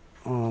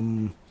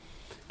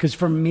 because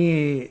for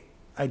me,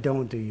 I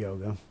don't do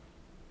yoga.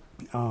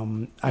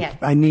 Yes.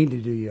 I need to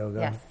do yoga.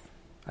 Yes.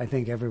 I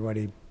think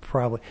everybody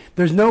probably,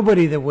 there's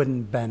nobody that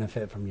wouldn't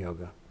benefit from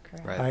yoga.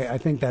 Correct. Right. I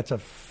think that's a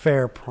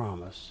fair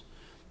promise.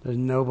 There's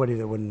nobody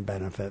that wouldn't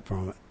benefit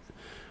from it.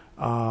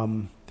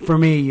 For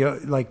me,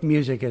 like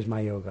music is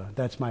my yoga.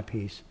 That's my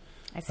piece.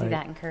 I see Right.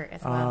 that in Kurt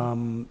as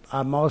well.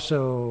 I'm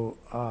also,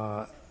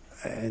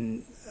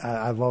 and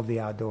I love the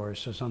outdoors,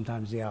 so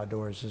sometimes the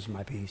outdoors is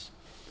my piece.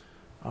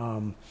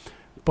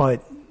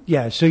 But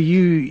yeah, so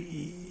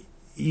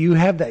you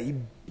have that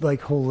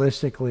like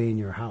holistically in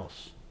your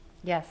house.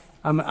 Yes.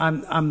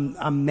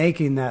 I'm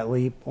making that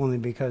leap only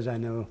because I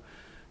know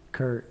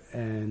Kurt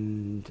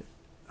and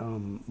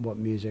what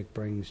music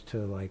brings to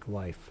like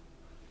life.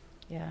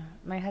 Yeah.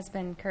 My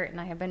husband, Kurt, and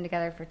I have been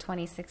together for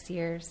 26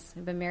 years.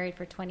 We've been married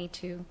for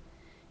 22.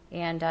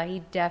 And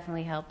he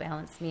definitely helped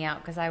balance me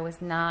out because I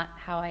was not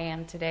how I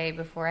am today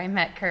before I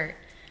met Kurt.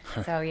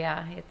 So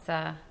yeah, it's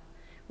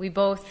we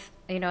both,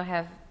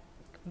 have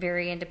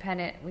very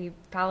independent. We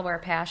follow our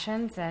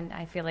passions, and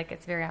I feel like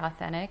it's very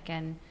authentic,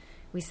 and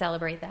we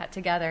celebrate that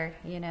together.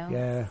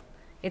 Yeah.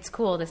 It's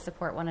cool to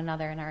support one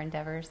another in our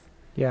endeavors.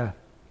 Yeah.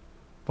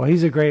 Well,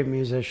 he's a great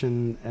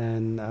musician,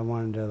 and I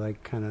wanted to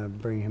kind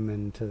of bring him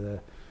into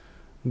the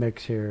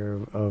mix here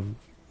of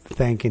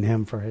thanking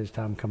him for his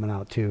time coming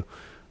out too.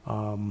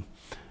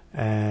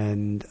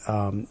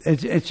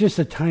 It's just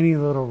a tiny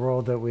little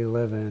world that we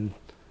live in.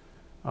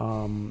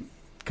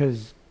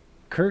 Because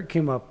Kurt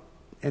came up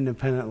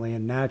independently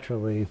and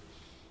naturally.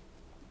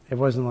 It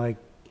wasn't like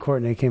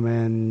Courtney came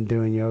in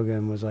doing yoga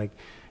and was like,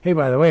 hey,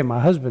 by the way, my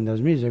husband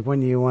does music. When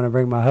do you want to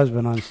bring my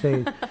husband on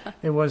stage?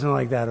 It wasn't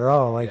like that at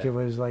all. It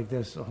was like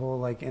this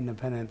whole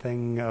independent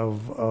thing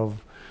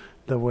of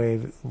the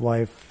way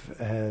life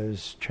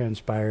has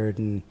transpired.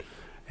 And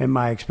in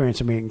my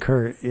experience of meeting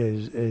Kurt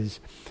is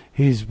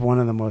he's one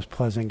of the most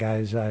pleasant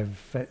guys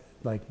I've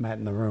met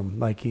in the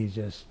room. He's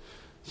just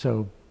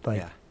so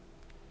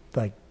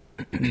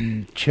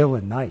chill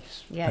and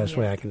nice. Yeah, best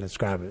way I can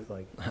describe it.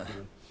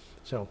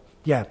 So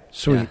yeah,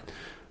 sweet.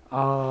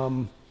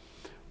 Yeah.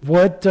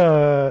 What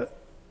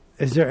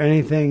is there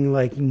anything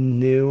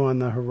new on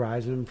the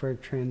horizon for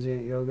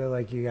Transient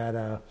Yoga? You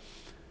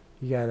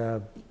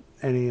got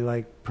any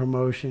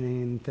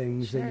promotioning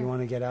things that you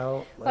want to get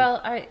out?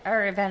 Well,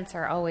 our events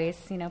are always,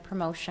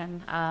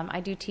 promotion.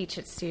 I do teach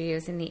at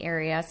studios in the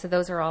area, so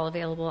those are all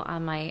available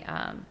on my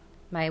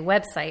my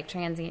website.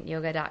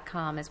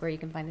 TransientYoga.com is where you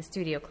can find the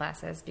studio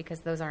classes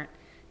because those aren't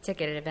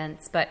ticketed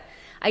events. But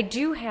I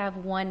do have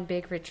one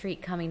big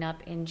retreat coming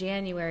up in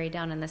January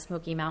down in the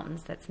Smoky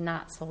Mountains that's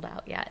not sold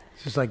out yet.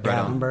 Just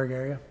Gatlinburg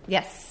area?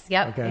 Yes,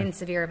 yep, okay. In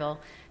Sevierville.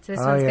 So this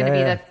one's going to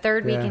be the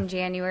third week yeah. in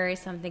January,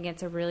 so I'm thinking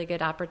it's a really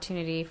good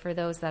opportunity for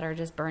those that are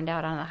just burned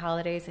out on the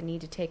holidays and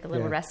need to take a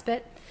little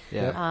respite.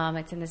 Yeah.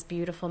 It's in this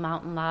beautiful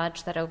mountain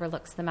lodge that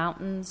overlooks the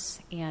mountains,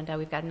 and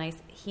we've got a nice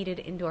heated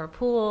indoor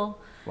pool.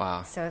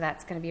 Wow. So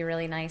that's going to be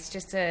really nice.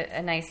 Just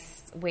a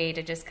nice way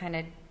to just kind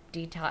of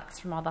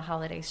detox from all the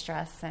holiday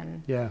stress.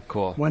 And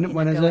Cool. When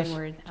is this?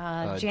 Inward.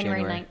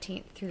 January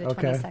 19th through the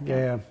 22nd.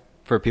 Yeah.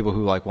 For people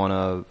who want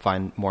to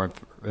find more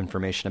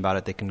information about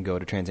it, they can go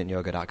to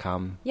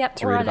transientyoga.com. Yep,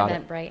 to or read on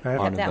about Eventbrite. it. Yep,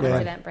 On that was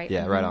Eventbrite. Eventbrite.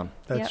 Yeah, right on.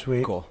 That's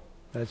sweet. Cool.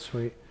 That's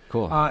sweet.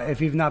 Cool.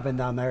 If you've not been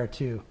down there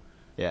too,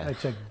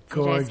 it's a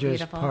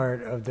gorgeous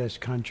part of this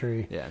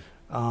country. Yeah.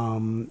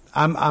 I'm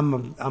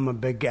a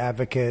big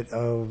advocate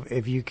of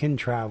if you can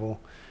travel,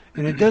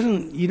 and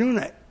you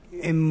don't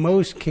in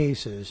most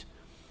cases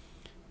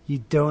you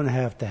don't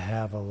have to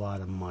have a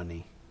lot of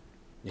money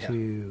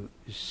to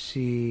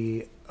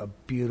see a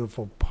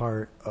beautiful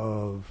part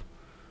of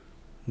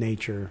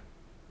nature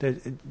that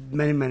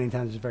many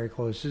times is very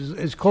close.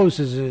 As close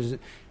as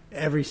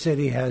every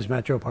city has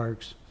metro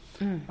parks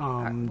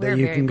that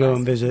you can go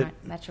and visit.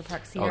 Metro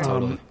parks here. Oh,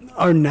 totally.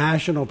 Our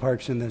national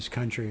parks in this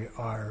country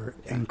are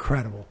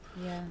incredible.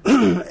 Yeah.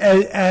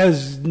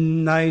 As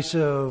nice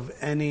of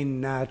any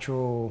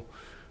natural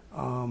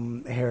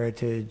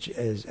heritage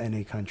as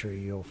any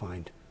country you'll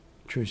find.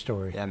 True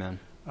story. Yeah,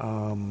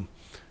 man.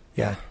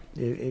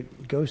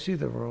 Go see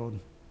the world.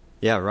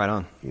 Yeah, right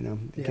on.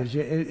 Because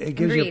it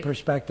gives you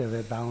perspective.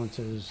 It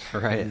balances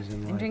things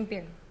in life. And drink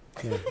beer.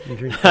 Yeah, and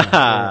drink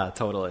beer.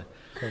 Totally.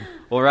 Cool.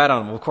 Well, right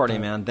on. Well, Courtney,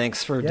 man,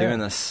 thanks for doing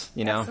this.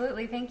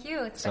 Absolutely. Thank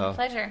you. It's been a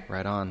pleasure.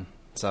 Right on.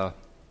 So,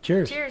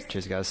 cheers.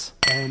 Cheers, guys.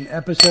 And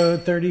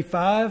episode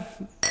 35,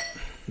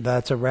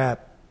 that's a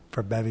wrap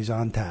for Bevies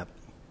on Tap.